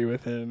disagree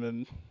with him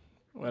and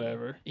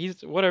whatever.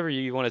 He's whatever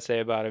you want to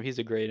say about him. He's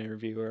a great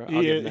interviewer.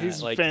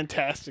 He's like,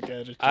 fantastic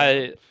at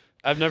it.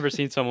 I've never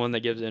seen someone that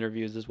gives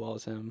interviews as well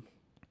as him.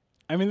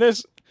 I mean,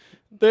 there's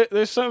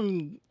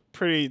something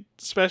pretty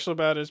special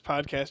about his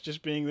podcast,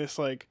 just being this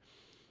like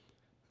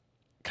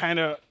kind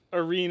of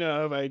arena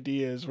of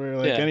ideas where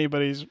like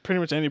pretty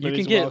much anybody's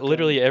you can get welcome.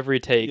 Literally every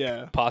take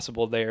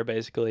possible there,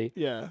 basically.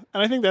 Yeah,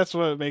 and I think that's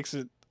what makes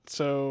it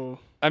so.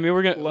 I mean,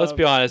 let's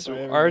be honest,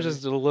 ours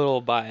is a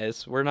little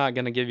biased. We're not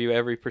gonna give you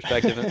every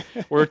perspective.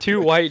 We're two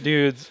white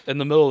dudes in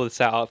the middle of the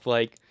South.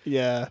 Like,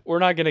 we're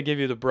not gonna give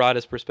you the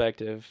broadest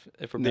perspective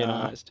if we're being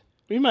honest.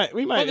 We might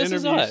interview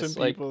some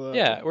people. Though.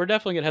 Yeah, we're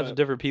definitely gonna have some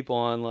different people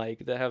on,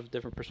 like, that have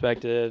different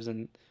perspectives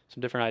and some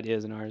different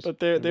ideas in ours. But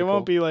they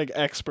won't be like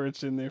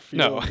experts in their field.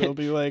 No. They'll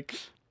be like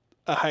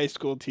a high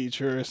school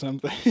teacher or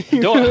something. I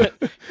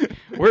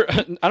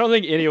don't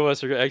think any of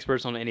us are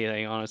experts on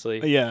anything,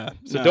 honestly. Yeah.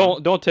 So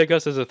don't take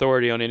us as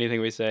authority on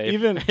anything we say.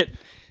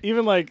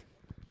 Even like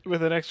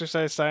with an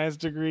exercise science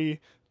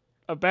degree,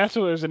 a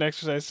bachelor's in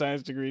exercise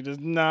science degree does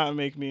not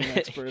make me an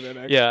expert at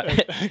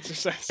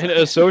exercise science. And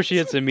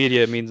associates in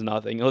media means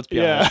nothing. Let's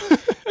be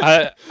honest.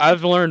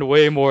 I've learned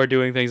way more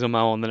doing things on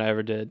my own than I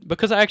ever did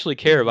because I actually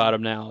care about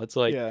them now. It's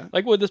like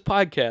with this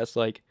podcast,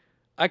 like,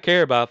 I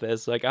care about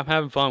this. Like, I'm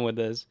having fun with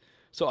this.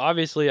 So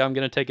obviously I'm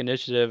going to take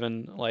initiative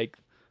and like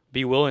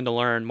be willing to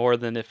learn more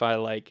than if I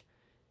like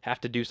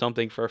have to do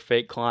something for a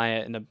fake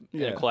client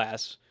in a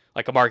class,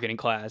 like a marketing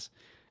class.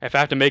 If I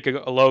have to make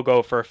a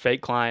logo for a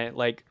fake client,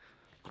 like,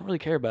 I don't really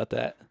care about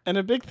that. And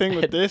a big thing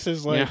with this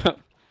is like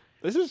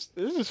this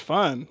is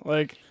fun.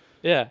 Like,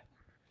 yeah,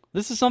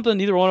 this is something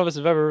neither one of us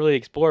have ever really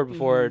explored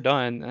before or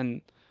done,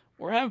 and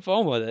we're having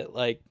fun with it.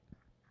 Like,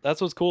 that's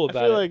what's cool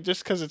about it. I feel like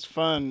just because it's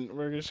fun,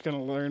 we're just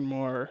gonna learn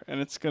more, and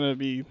it's gonna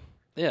be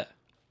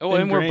Oh,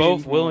 and we're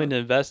both willing more.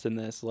 to invest in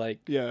this, like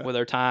with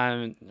our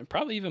time and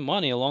probably even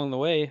money along the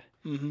way.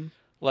 Mm-hmm.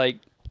 Like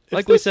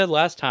we said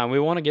last time, we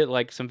want to get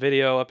like some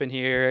video up in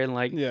here, and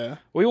like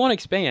we want to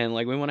expand.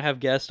 Like we want to have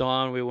guests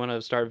on. We want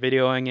to start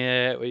videoing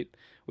it.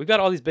 We've got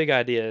all these big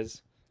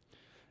ideas.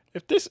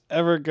 If this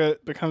ever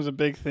becomes a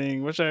big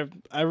thing, which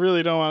I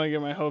really don't want to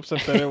get my hopes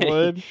up that it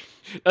would.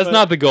 That's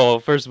not the goal.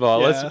 First of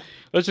all, yeah.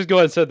 let's just go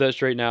ahead and set that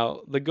straight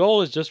now. The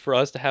goal is just for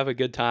us to have a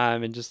good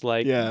time and just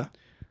like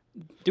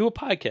do a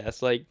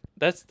podcast. Like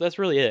that's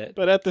really it.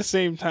 But at the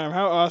same time,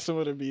 how awesome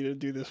would it be to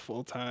do this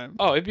full time?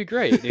 Oh, it'd be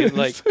great, dude.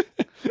 Like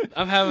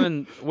I'm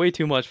having way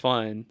too much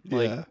fun.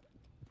 Like, yeah.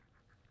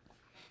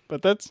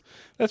 But that's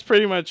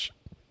pretty much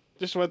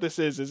just what this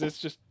is. It's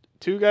just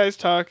two guys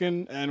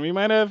talking, and we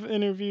might have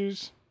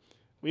interviews.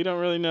 We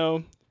don't really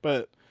know,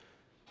 but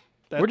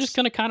we're just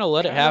gonna kind of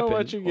let it happen.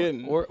 What you're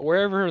getting.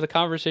 Wherever the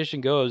conversation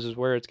goes is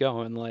where it's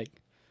going. Like,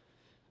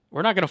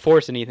 we're not gonna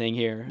force anything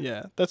here.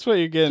 Yeah, that's what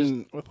you're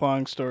getting with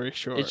Long Story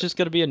Short. It's just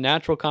gonna be a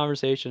natural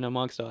conversation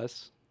amongst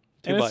us,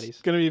 two buddies.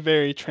 It's gonna be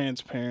very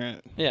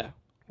transparent. Yeah,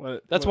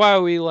 that's why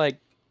we like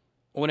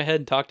went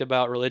ahead and talked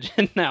about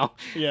religion now.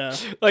 Yeah,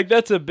 like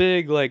that's a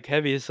big like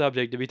heavy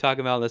subject to be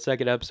talking about in the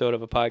second episode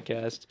of a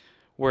podcast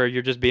where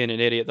you're just being an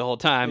idiot the whole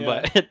time.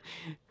 Yeah.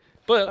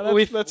 But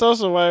that's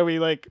also why we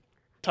like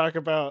talk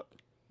about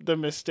the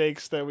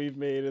mistakes that we've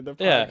made in the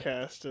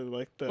podcast and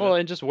like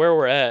and just where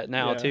we're at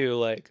now too,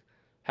 like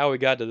how we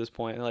got to this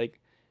point.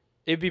 Like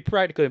it'd be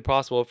practically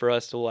impossible for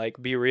us to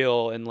like be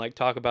real and like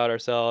talk about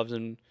ourselves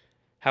and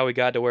how we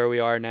got to where we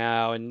are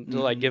now and to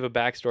like give a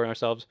backstory on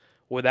ourselves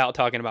without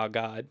talking about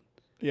God.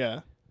 Yeah,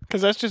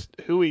 because that's just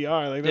who we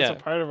are. Like that's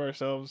a part of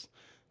ourselves,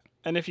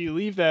 and if you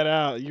leave that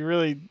out, you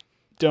really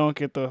don't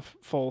get the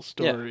full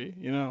story.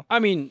 You know, I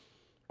mean,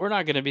 we're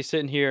not going to be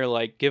sitting here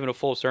like giving a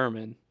full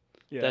sermon.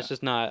 Yeah, that's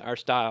just not our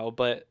style.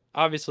 But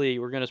obviously,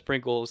 we're going to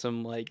sprinkle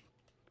some like,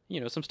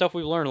 some stuff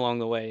we've learned along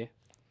the way,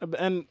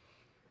 and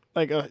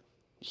like a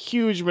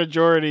huge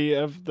majority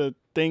of the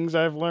things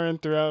I've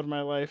learned throughout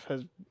my life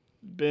has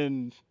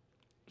been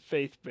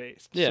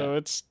faith-based. Yeah, so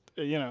it's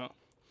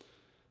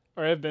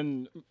or I've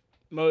been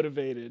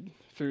motivated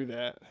through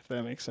that, if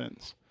that makes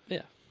sense.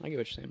 Yeah, I get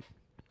what you're saying.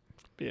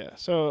 But yeah,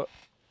 so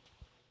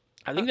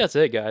I think that's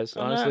it, guys.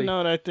 Honestly, on that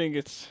note, I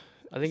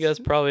think that's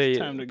probably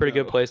a pretty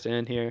good place to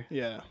end here.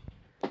 Yeah.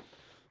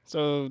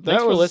 So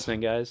thanks for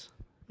listening, guys.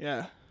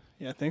 Yeah,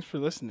 thanks for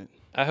listening.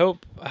 I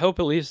hope at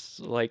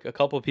least like a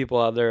couple of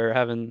people out there are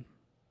having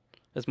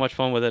as much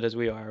fun with it as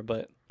we are,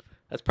 but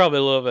that's probably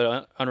a little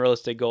bit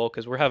unrealistic goal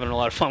because we're having a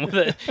lot of fun with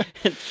it.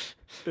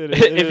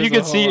 If you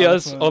could see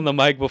us on the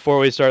mic before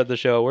we started the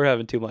show, we're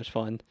having too much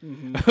fun.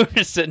 Mm-hmm. We're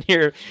just sitting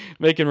here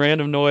making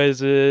random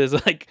noises,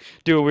 like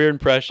doing weird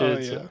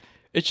impressions. Oh, yeah.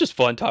 It's just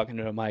fun talking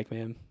to a mic,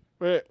 man.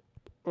 We're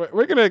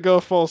gonna go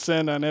full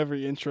send on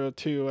every intro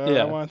too.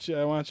 I want you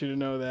to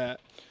know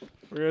that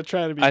we're gonna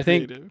try to be. I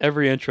think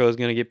every intro is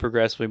gonna get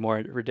progressively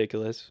more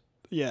ridiculous.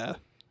 Yeah.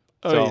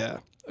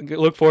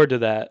 Look forward to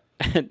that.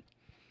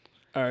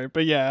 All right,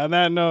 but yeah, on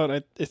that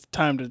note, it's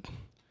time to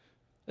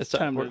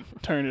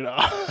turn it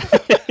off.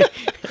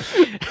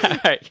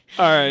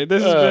 All right.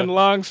 This has been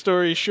Long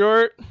Story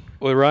Short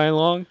with Ryan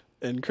Long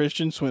and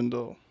Christian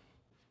Swindle.